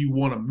whatever you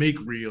want to make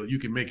real, you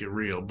can make it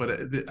real. But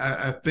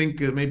I think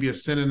maybe a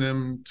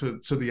synonym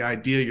to the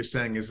idea you're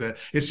saying is that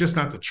it's just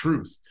not the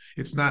truth.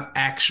 It's not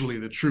actually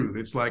the truth.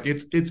 It's like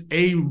it's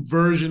a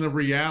version of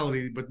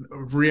reality, but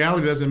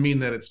reality doesn't mean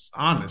that it's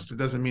honest. It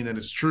doesn't mean that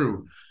it's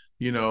true.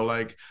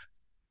 Like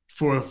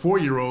for a 4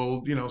 year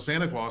old,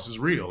 Santa Claus is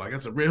real. Like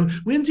that's a real,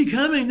 when's he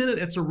coming?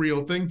 It's a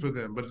real thing for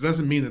them, but it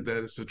doesn't mean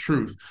that it's the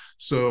truth.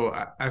 So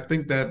I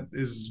think that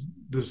is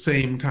the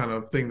same kind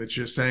of thing that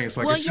you're saying. It's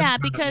like, Well, it's just yeah,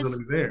 not because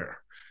really there.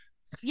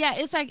 yeah,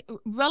 it's like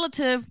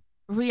relative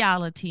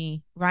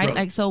reality, right? Really.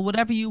 Like, so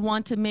whatever you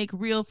want to make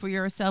real for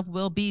yourself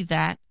will be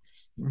that,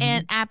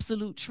 and Mm-hmm.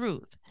 absolute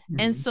truth.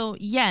 And Mm-hmm. so,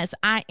 yes,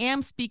 I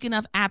am speaking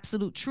of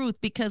absolute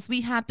truth because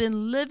we have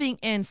been living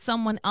in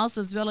someone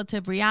else's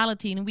relative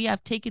reality and we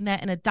have taken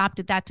that and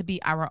adopted that to be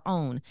our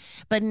own.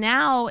 But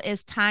now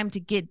it's time to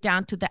get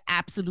down to the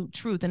absolute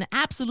truth. And the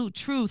absolute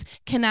truth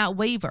cannot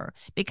waver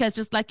because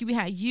just like you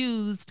had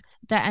used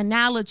the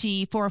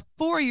analogy for a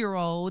 4 year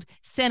old,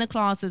 Santa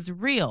Claus is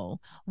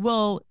real.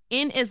 Well,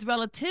 in its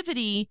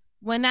relativity,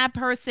 when that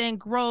person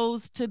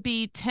grows to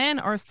be 10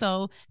 or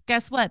so,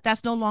 guess what?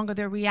 That's no longer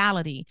their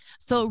reality.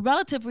 So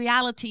relative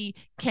reality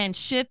can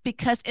shift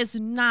because it's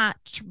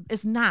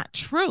not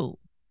true.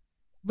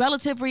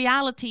 Relative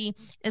reality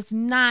is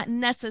not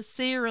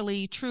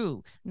necessarily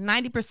true.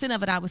 90%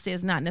 of it, I would say,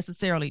 is not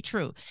necessarily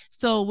true.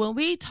 So when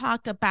we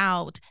talk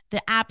about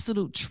the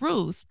absolute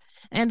truth,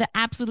 and the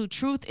absolute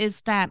truth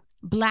is that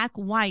black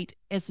white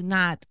is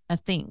not a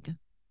thing.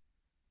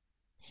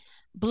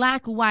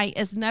 Black white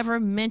is never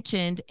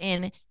mentioned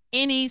in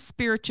any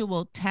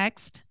spiritual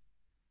text.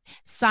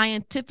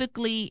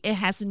 Scientifically, it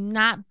has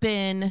not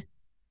been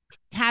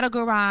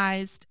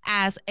categorized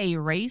as a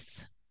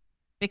race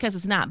because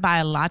it's not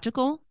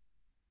biological.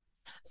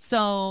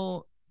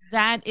 So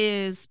that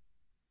is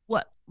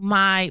what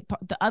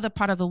the other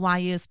part of the why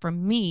is for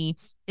me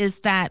is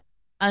that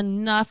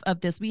enough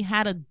of this. We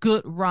had a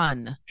good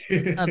run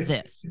of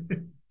this.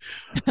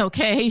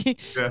 Okay.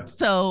 Yeah.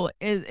 So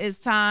it's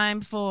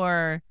time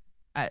for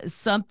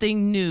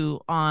something new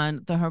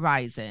on the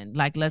horizon.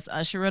 Like, let's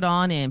usher it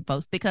on in,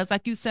 folks, because,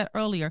 like you said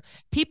earlier,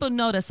 people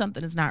know that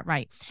something is not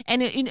right.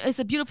 And it's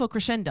a beautiful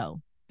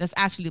crescendo. That's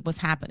actually what's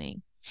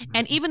happening.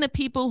 And even the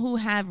people who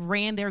have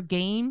ran their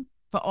game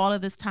for all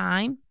of this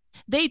time,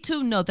 they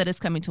too know that it's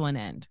coming to an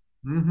end.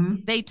 Mm-hmm.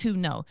 They too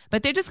know,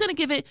 but they're just going to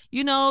give it,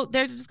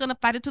 they're just going to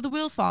fight it till the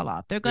wheels fall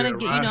off. They're going Yeah, to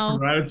get, right.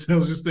 Right. I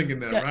was just thinking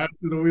that. Right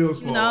to the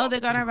wheels fall they're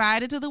off. going to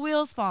ride it till the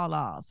wheels fall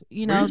off. What are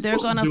you They're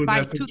supposed to going to do in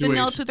that fight tooth and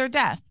nail situation? to their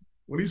death.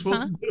 What are you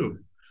supposed Huh? to do?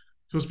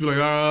 Supposed to be like,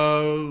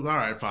 all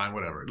right, fine,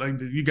 whatever. Like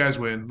you guys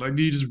win. Like,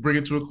 do you just bring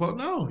it to a close?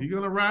 No, you're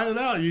gonna ride it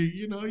out.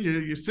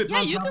 You're sitting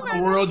Yeah, on you top can of the ride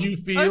it world. out. You Or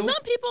feel.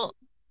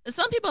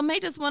 some people may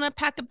just want to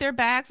pack up their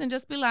bags and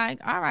just be like,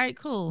 all right,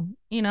 cool.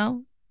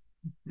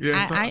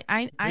 Yeah, so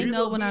I maybe know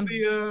they'll when do I'm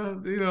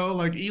the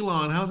like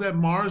Elon. How's that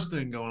Mars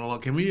thing going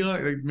along? Can we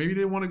like maybe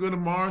they want to go to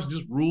Mars and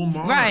just rule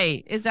Mars?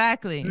 right,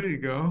 exactly. There you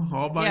go,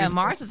 all by Yeah, yourself.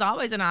 Mars is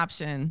always an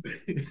option.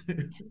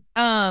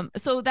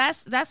 So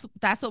that's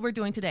what we're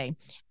doing today.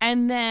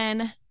 And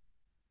then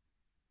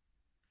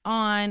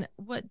on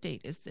what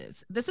date is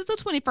this? This is the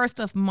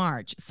 21st of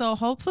March. So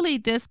hopefully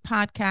this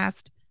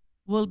podcast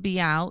will be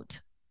out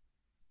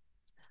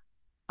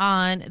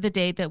on the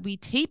day that we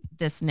tape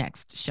this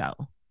next show.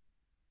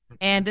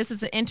 And this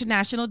is an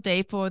international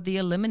day for the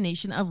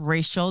elimination of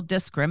racial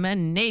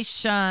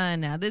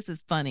discrimination. Now, this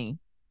is funny.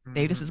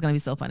 Babe, this Mm-hmm. is going to be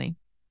so funny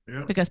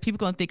Yep. because people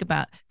going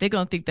to they're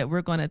going to think that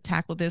we're going to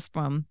tackle this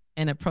from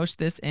and approach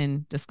this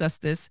and discuss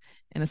this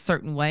in a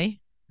certain way.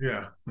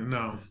 Yeah.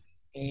 No.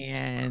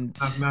 And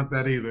Not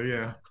that either.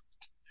 Yeah.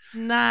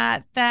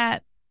 not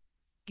that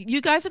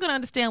you guys are going to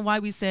understand why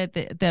we said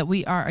that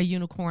we are a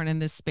unicorn in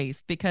this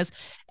space because,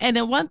 and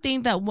then one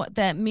thing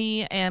that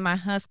me and my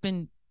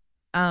husband,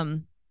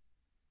 um,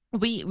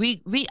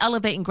 we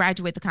elevate and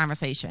graduate the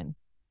conversation.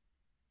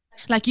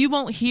 Like you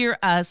won't hear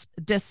us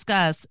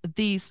discuss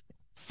these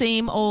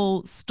same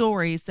old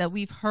stories that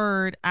we've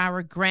heard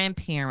our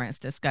grandparents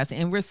discuss,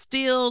 and we're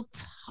still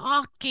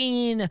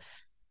talking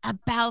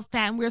about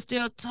that, and we're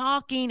still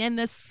talking in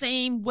the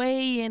same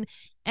way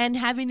and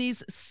having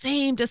these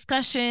same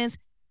discussions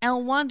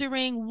and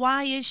wondering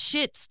why is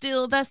shit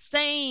still the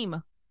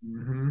same.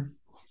 Mm-hmm.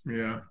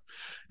 Yeah.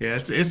 Yeah.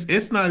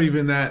 It's not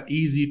even that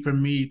easy for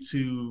me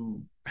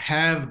to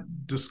have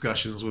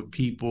discussions with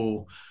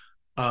people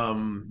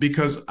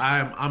because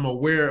I'm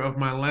aware of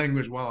my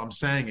language while I'm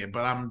saying it,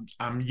 but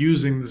I'm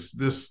using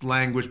this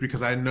language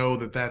because I know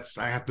that's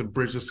I have to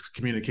bridge this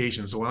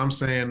communication. So when I'm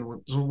saying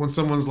when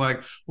someone's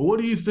like, well, what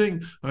do you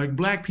think like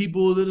black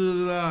people? Da, da,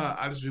 da, da,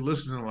 I just be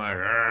listening like,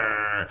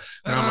 "Arr."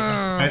 And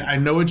I'm like, I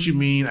know what you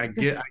mean. I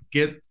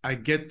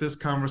get this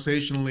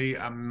conversationally.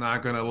 I'm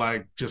not gonna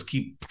like just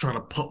keep trying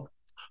to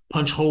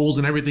punch holes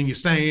in everything you're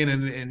saying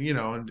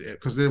and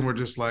because then we're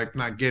just like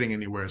not getting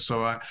anywhere.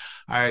 So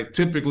I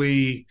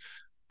typically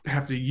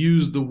have to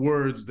use the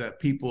words that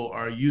people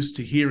are used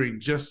to hearing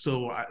just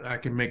so I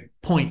can make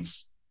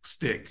points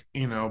stick,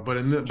 but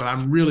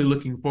I'm really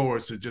looking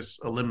forward to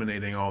just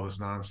eliminating all this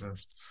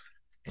nonsense.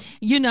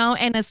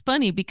 And it's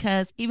funny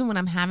because even when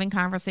I'm having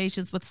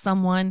conversations with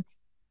someone,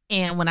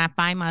 and when I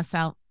find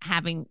myself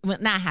having, well,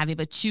 not having,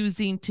 but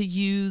choosing to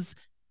use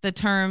the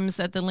terms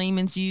that the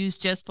layman's use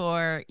just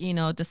for,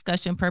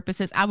 discussion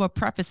purposes, I will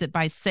preface it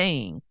by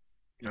saying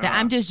that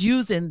I'm just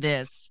using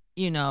this,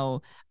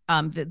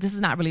 this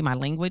is not really my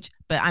language,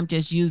 but I'm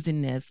just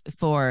using this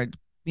for,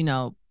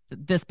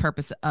 this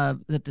purpose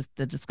of the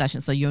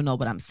discussion. So you'll know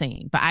what I'm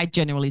saying. But I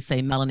generally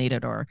say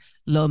melanated or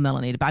low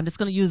melanated, but I'm just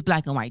going to use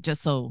black and white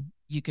just so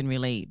you can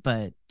relate.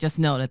 But just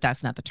know that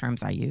that's not the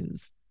terms I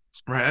use.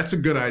 Right, that's a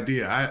good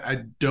idea.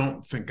 I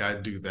don't think I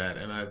do that,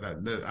 and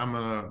I'm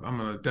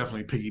gonna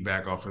definitely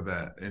piggyback off of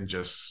that and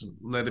just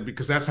let it,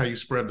 because that's how you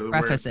spread the word.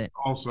 Preface it.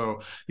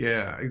 Also,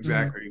 yeah,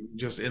 exactly. Mm-hmm.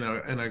 Just in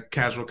a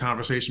casual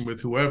conversation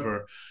with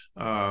whoever,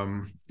 yeah,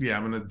 I'm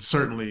gonna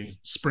certainly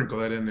sprinkle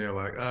that in there.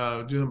 Like,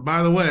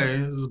 by the way,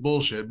 this is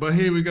bullshit, but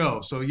here we go.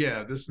 So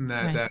yeah, this and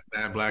that, right.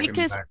 that, black because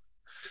and black.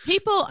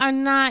 People are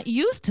not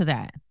used to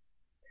that.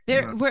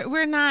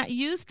 We're not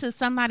used to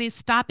somebody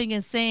stopping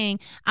and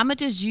saying, I'm going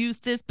to just use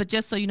this, but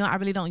just so you know, I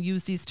really don't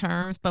use these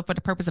terms, but for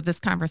the purpose of this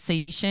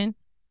conversation,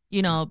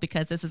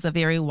 because this is a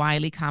very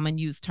widely common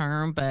used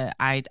term, but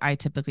I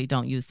typically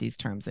don't use these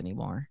terms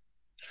anymore.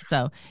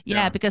 So,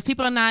 yeah, because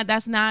people are not,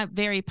 that's not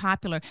very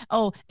popular.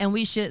 Oh, and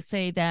we should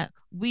say that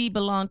we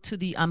belong to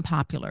the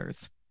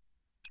unpopulars.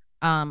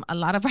 A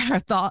lot of our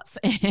thoughts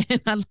and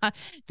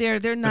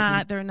they're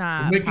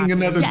not making popular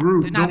another yet.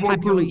 Group. They're not no more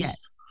popular groups. Yet.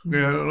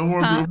 Yeah, no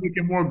more groups.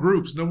 Making more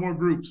groups. No more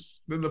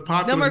groups. Then the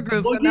popular. No more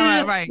groups. Oh,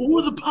 yeah, right.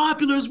 We're the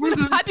populars. We're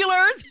the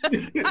populars.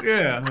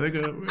 Yeah, we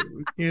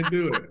can't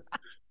do it.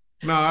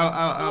 No,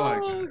 I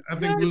like it. I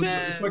think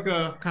it's like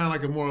a kind of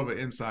like a more of an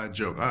inside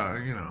joke.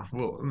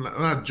 Well,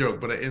 not joke,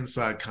 but an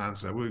inside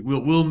concept.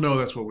 We'll know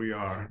that's what we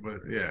are.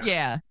 But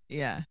yeah.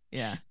 Yeah.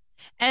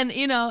 And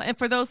and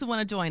for those who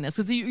want to join us,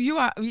 because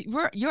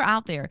you're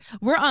out there.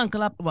 We're on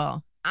Club.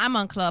 Well, I'm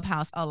on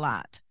Clubhouse a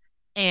lot.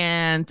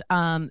 And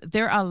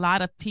there are a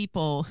lot of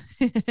people.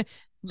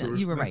 No,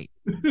 you were right.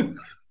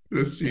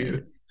 Is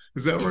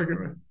that working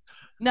right?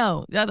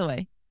 No, the other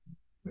way.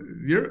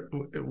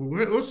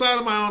 What side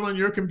am I on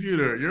your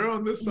computer? You're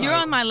on this side. You're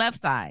on my left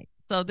side.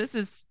 So this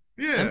is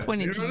I'm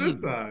pointing to you.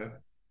 This side.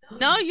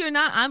 No, you're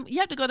not.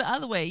 You have to go the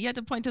other way. You have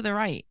to point to the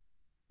right.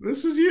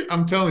 This is you.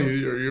 I'm telling you,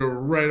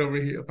 you're right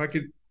over here. If I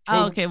could.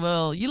 Oh, okay.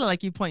 Well, you look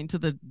like you pointing to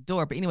the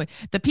door, but anyway,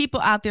 the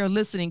people out there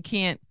listening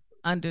can't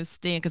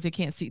understand because they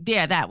can't see.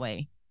 Yeah, that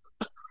way.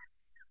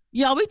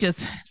 Y'all,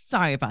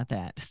 sorry about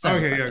that.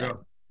 Okay, yeah,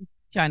 go.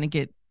 Trying to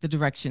get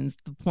the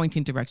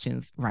pointing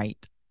directions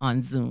right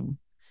on Zoom.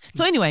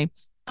 So anyway,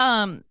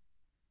 what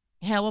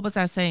was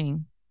I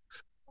saying?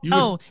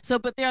 But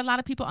there are a lot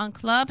of people on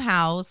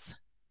Clubhouse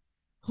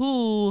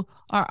who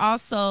are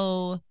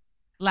also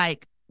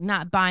like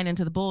not buying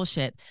into the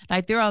bullshit.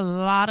 Like there are a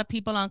lot of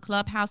people on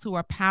Clubhouse who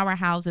are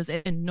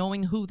powerhouses and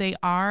knowing who they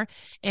are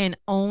and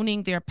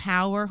owning their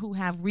power, who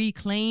have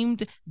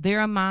reclaimed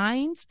their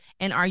minds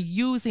and are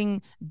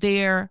using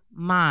their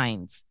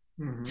minds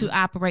to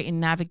operate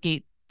and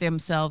navigate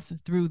themselves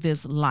through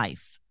this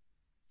life.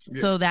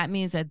 Yeah. So that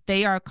means that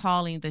they are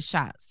calling the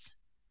shots.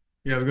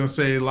 Yeah, I was gonna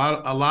say a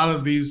lot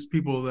of these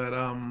people that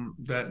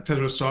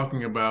Tetra was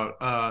talking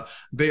about,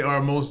 they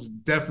are most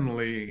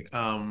definitely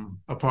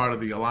a part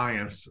of the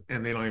alliance,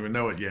 and they don't even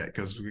know it yet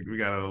because we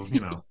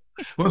gotta,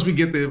 once we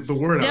get the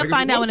word out, they'll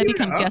find out when they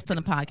become guests on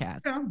the podcast.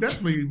 Yeah, I'm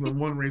definitely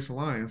One Race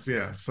Alliance.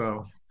 Yeah,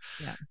 so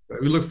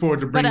we look forward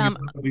to bringing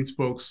these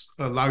folks,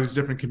 a lot of these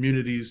different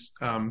communities,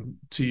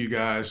 to you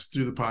guys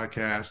through the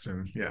podcast,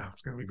 and yeah,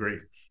 it's gonna be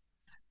great.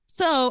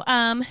 So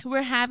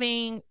we're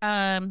having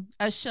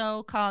a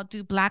show called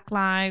Do Black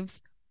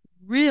Lives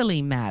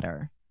Really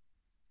Matter?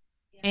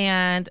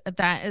 And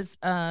that is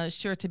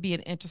sure to be an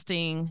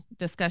interesting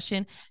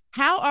discussion.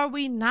 How are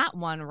we not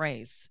one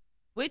race?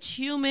 Which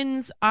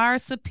humans are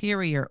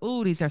superior?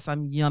 Ooh, these are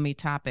some yummy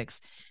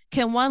topics.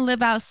 Can one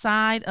live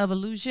outside of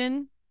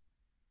illusion?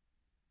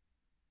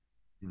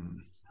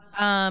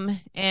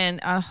 And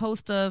a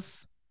host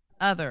of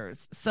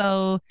others.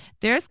 So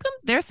there's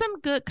some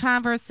good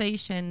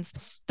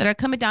conversations that are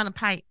coming down the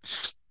pipe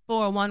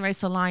for One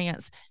Race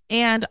Alliance.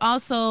 And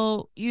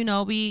also,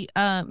 we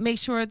make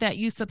sure that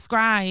you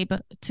subscribe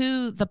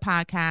to the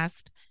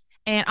podcast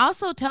and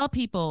also tell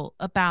people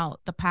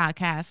about the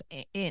podcast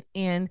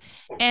and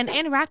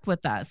interact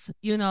with us.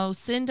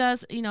 Send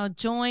us,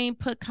 join,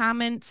 put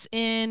comments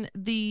in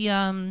the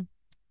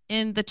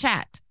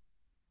chat,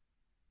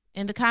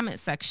 in the comment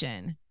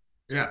section.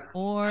 Yeah.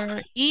 Or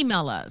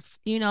email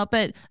us,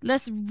 but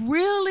let's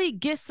really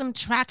get some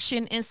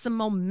traction and some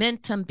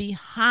momentum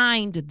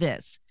behind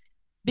this.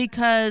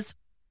 Because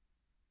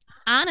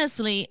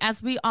honestly,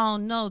 as we all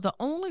know, the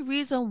only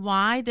reason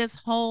why this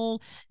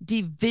whole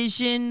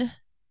division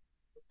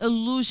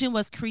illusion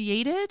was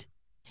created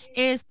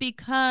is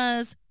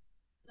because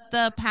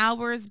the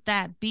powers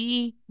that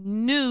be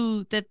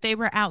knew that they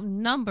were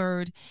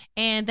outnumbered,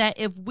 and that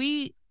if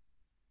we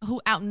who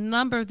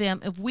outnumber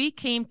them, if we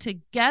came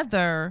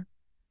together,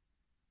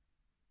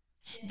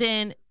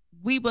 then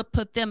we would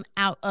put them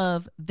out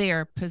of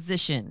their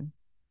position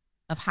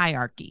of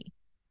hierarchy.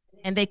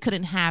 And they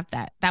couldn't have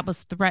that. That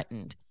was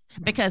threatened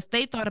because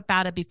they thought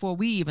about it before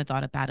we even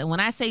thought about it. When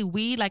I say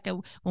we, like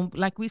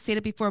we said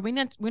it before, we're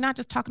not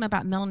just talking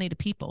about melanated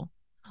people.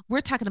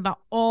 We're talking about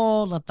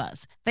all of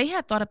us. They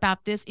had thought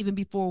about this even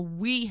before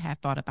we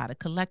had thought about it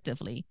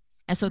collectively.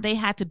 And so they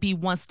had to be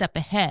one step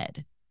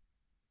ahead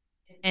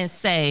and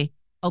say,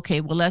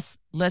 okay, well,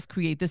 let's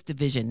create this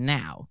division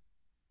now.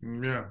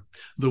 Yeah.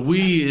 The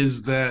we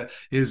is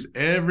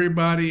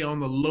everybody on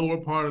the lower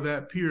part of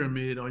that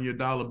pyramid on your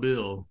dollar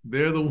bill.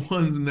 They're the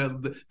ones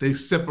that they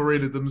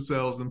separated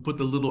themselves and put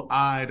the little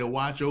I to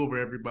watch over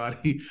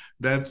everybody.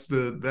 That's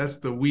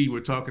the we we're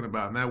talking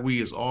about. And that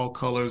we is all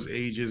colors,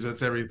 ages,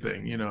 that's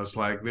everything. It's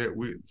like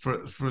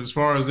for as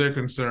far as they're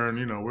concerned,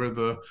 we're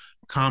the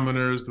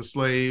commoners, the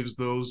slaves,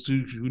 those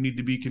who need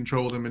to be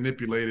controlled and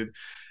manipulated.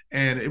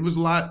 And it was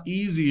a lot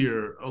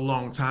easier a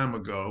long time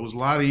ago. It was a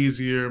lot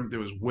easier. There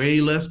was way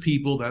less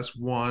people. That's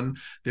one.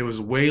 There was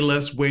way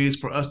less ways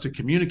for us to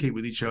communicate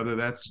with each other.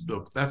 That's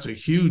a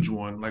huge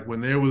one. Like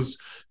when there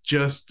was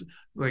just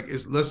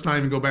let's not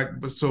even go back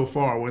so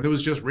far. When there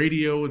was just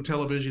radio and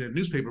television and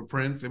newspaper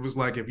prints, it was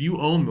like if you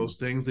own those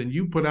things, then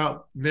you put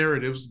out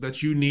narratives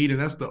that you need,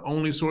 and that's the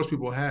only source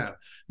people have.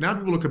 Now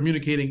people are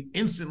communicating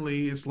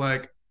instantly. It's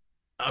like,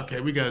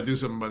 okay, we got to do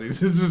something about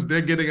this. They're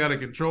getting out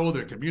of control.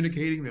 They're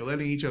communicating. They're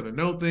letting each other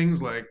know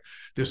things. Like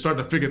they're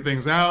starting to figure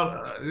things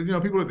out.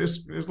 People.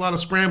 There's a lot of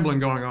scrambling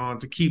going on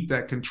to keep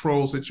that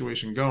control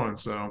situation going.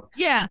 So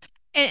yeah,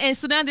 and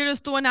so now they're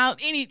just throwing out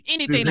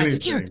anything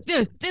like here,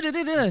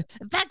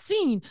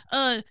 vaccine,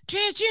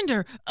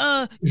 transgender,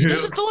 they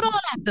just throw it all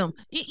at them.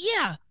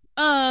 Yeah,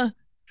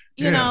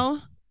 you know.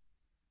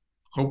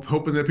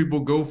 Hoping that people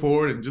go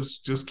for it and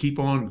just keep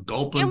on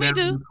gulping down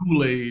the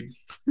Kool-Aid.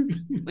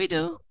 We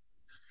do.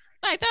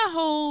 Like that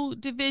whole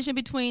division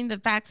between the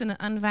vax and the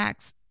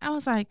unvax, I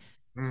was like,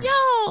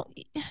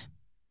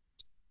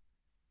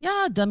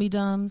 y'all dummy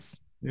dumbs.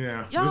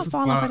 Yeah, y'all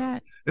falling for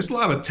that. It's a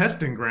lot of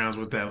testing grounds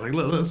with that. Like,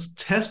 let's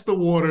test the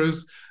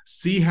waters,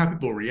 see how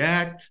people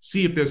react,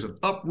 see if there's an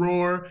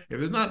uproar. If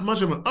there's not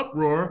much of an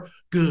uproar,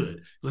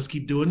 good. Let's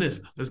keep doing this.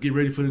 Let's get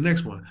ready for the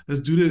next one.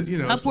 Let's do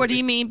this. Uproar? Do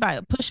you mean by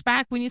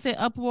pushback when you say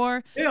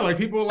uproar? Yeah, like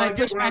people like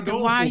pushback. And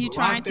why are you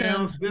trying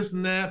to this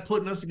and that,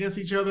 putting us against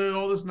each other,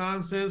 all this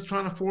nonsense,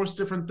 trying to force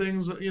different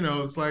things.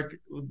 It's like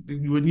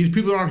when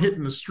people aren't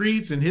hitting the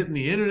streets and hitting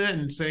the internet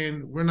and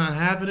saying we're not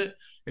having it,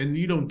 and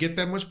you don't get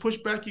that much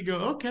pushback, you go,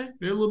 okay,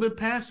 they're a little bit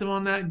passive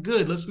on that.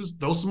 Good. Let's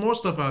just throw some more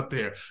stuff out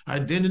there.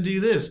 Identity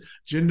this,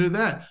 gender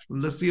that.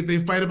 Let's see if they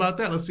fight about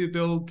that. Let's see if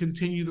they'll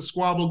continue the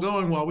squabble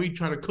going while we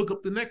try to cook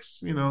up the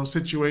next,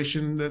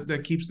 situation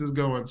that keeps this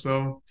going.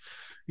 So,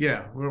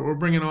 yeah, we're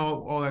bringing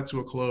all that to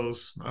a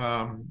close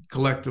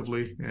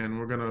collectively, and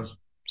we're going to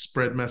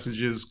spread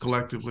messages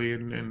collectively.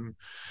 And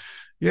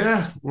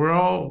yeah, we're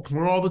all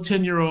the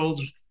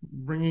 10-year-olds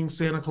bringing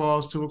Santa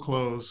Claus to a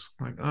close.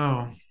 Like,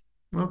 oh,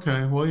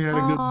 okay, well, you had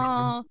a good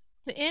run.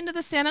 The end of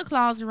the Santa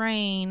Claus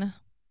reign.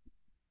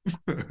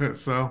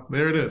 So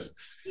there it is.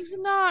 He's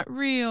not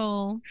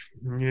real.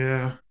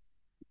 Yeah,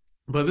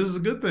 but this is a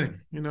good thing.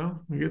 You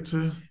get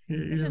to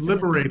you're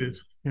liberated.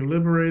 You're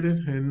liberated,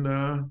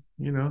 and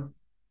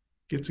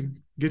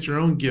get your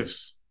own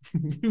gifts.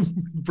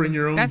 Bring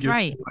your own. That's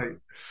gifts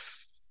right.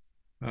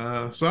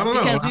 So I don't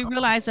know, because we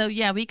realize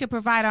that we could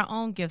provide our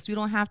own gifts. We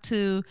don't have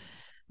to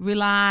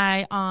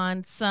rely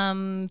on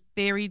some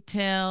fairy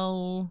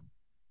tale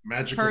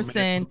magical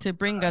person to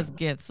bring us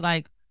gifts.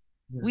 Like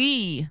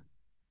we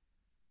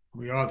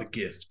are the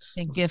gifts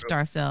and gift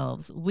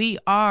ourselves. We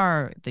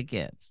are the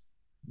gifts.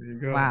 There you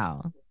go.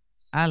 Wow,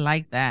 I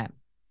like that.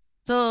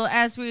 So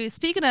as we're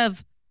speaking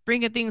of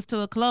bringing things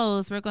to a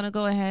close, we're going to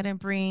go ahead and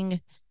bring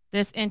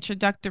this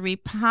introductory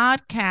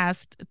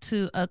podcast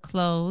to a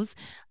close,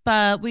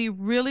 but we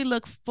really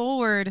look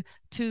forward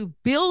to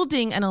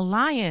building an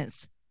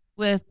alliance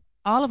with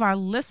all of our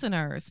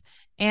listeners.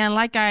 And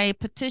like I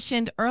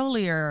petitioned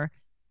earlier,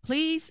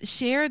 please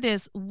share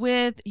this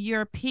with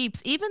your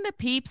peeps, even the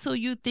peeps who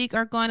you think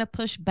are going to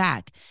push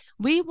back.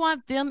 We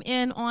want them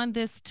in on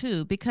this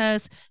too,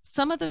 because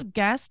some of the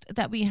guests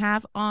that we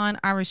have on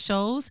our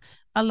shows,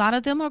 a lot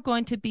of them are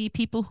going to be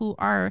people who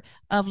are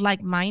of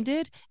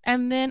like-minded,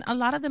 and then a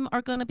lot of them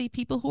are going to be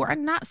people who are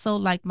not so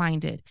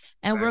like-minded,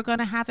 and we're going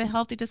to have a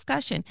healthy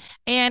discussion.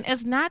 And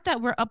it's not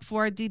that we're up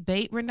for a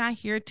debate. We're not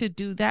here to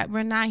do that.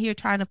 We're not here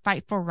trying to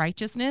fight for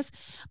righteousness,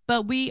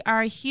 but we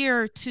are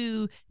here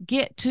to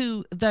get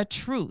to the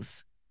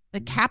truth,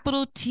 the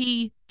capital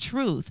T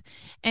truth.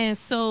 And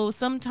so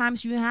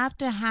sometimes you have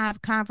to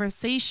have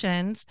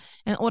conversations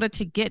in order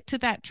to get to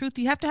that truth.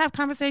 You have to have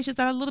conversations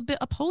that are a little bit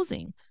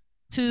opposing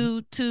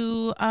to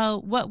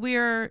what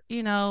we're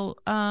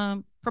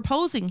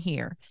proposing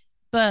here.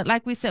 But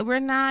like we said, we're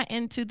not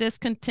into this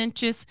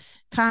contentious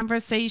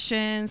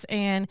conversations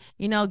and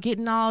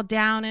getting all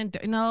down and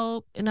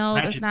no,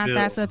 it's not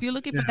that. So Ratchetville. if you're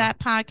looking for Yeah. that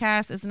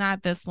podcast, it's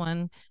not this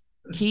one.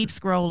 Keep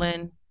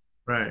scrolling.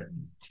 Right.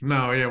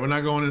 No, yeah, we're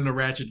not going into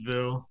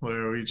Ratchetville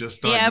where we just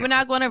start Yeah, we're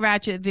not going to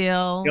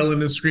Ratchetville.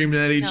 yelling and screaming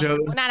at each other.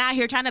 We're not out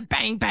here trying to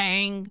bang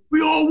bang.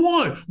 We all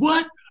won.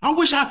 What? I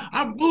wish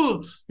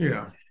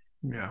yeah.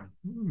 Yeah.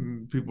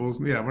 People,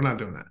 yeah, we're not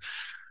doing that.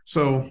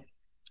 So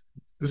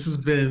this has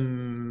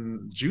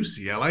been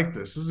juicy. I like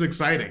this. This is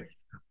exciting.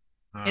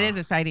 It is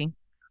exciting.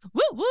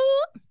 Woo woo.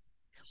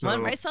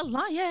 One race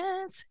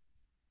alliance.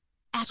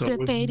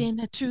 Activating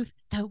the truth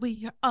that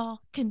we are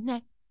all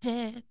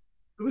connected.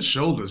 The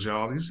shoulders,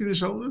 y'all. Do you see the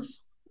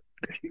shoulders?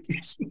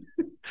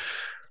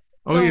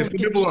 Oh, yeah. Some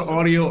people are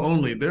audio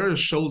only. There are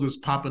shoulders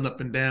popping up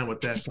and down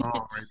with that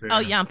song right there. Oh,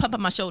 yeah. I'm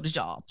pumping my shoulders,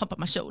 y'all. Pump up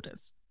my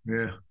shoulders.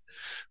 Yeah.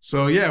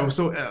 So yeah,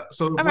 so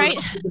all right.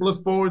 We can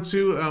look forward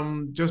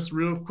to just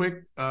real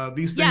quick.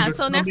 These things. Yeah.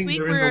 So next week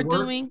we're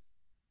doing.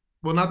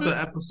 Well, not the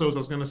episodes. I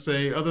was going to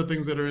say other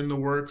things that are in the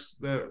works.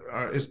 That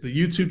are, it's the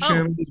YouTube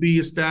channel to be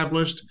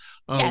established.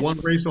 Yes.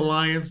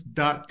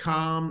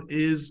 OneRaceAlliance.com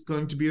is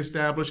going to be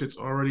established. It's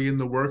already in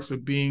the works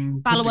of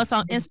being. Follow us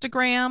on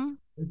Instagram.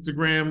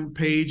 Instagram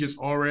page is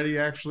already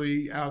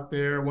actually out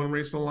there. One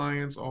Race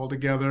Alliance all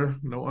together.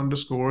 No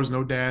underscores,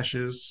 no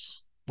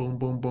dashes. Boom,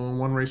 boom, boom.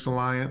 One Race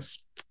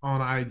Alliance on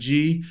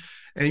IG.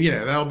 And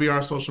yeah, that'll be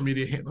our social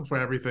media handle for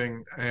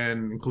everything,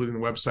 and including the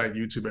website,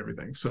 YouTube,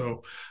 everything.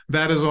 So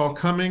that is all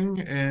coming,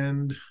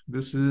 and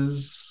this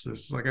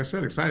is like I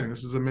said, exciting.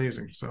 This is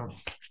amazing. So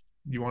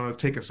you want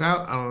to take us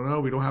out? I don't know.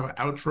 We don't have an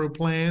outro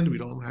planned. We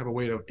don't have a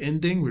way of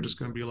ending. We're just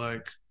going to be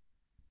like,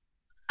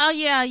 oh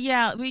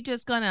yeah, we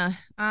just gonna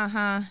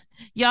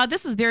y'all,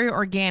 this is very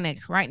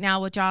organic right now.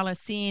 What y'all are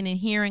seeing and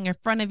hearing in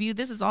front of you,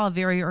 this is all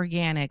very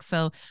organic.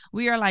 So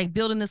we are like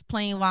building this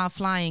plane while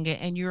flying it,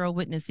 and you're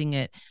witnessing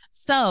it.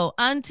 So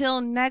until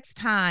next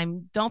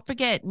time, don't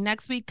forget,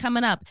 next week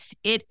coming up,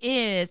 it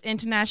is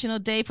International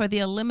Day for the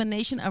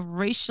Elimination of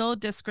Racial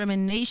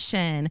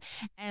Discrimination,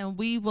 and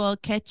we will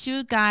catch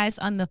you guys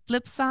on the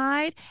flip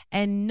side,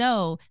 and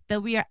know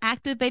that we are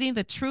activating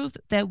the truth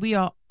that we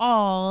are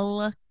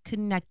all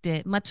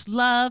connected. Much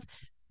love,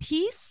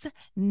 peace,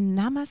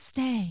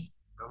 namaste.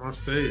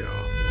 Namaste,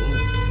 y'all.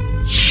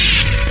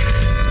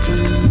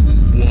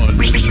 One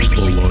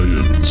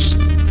Alliance.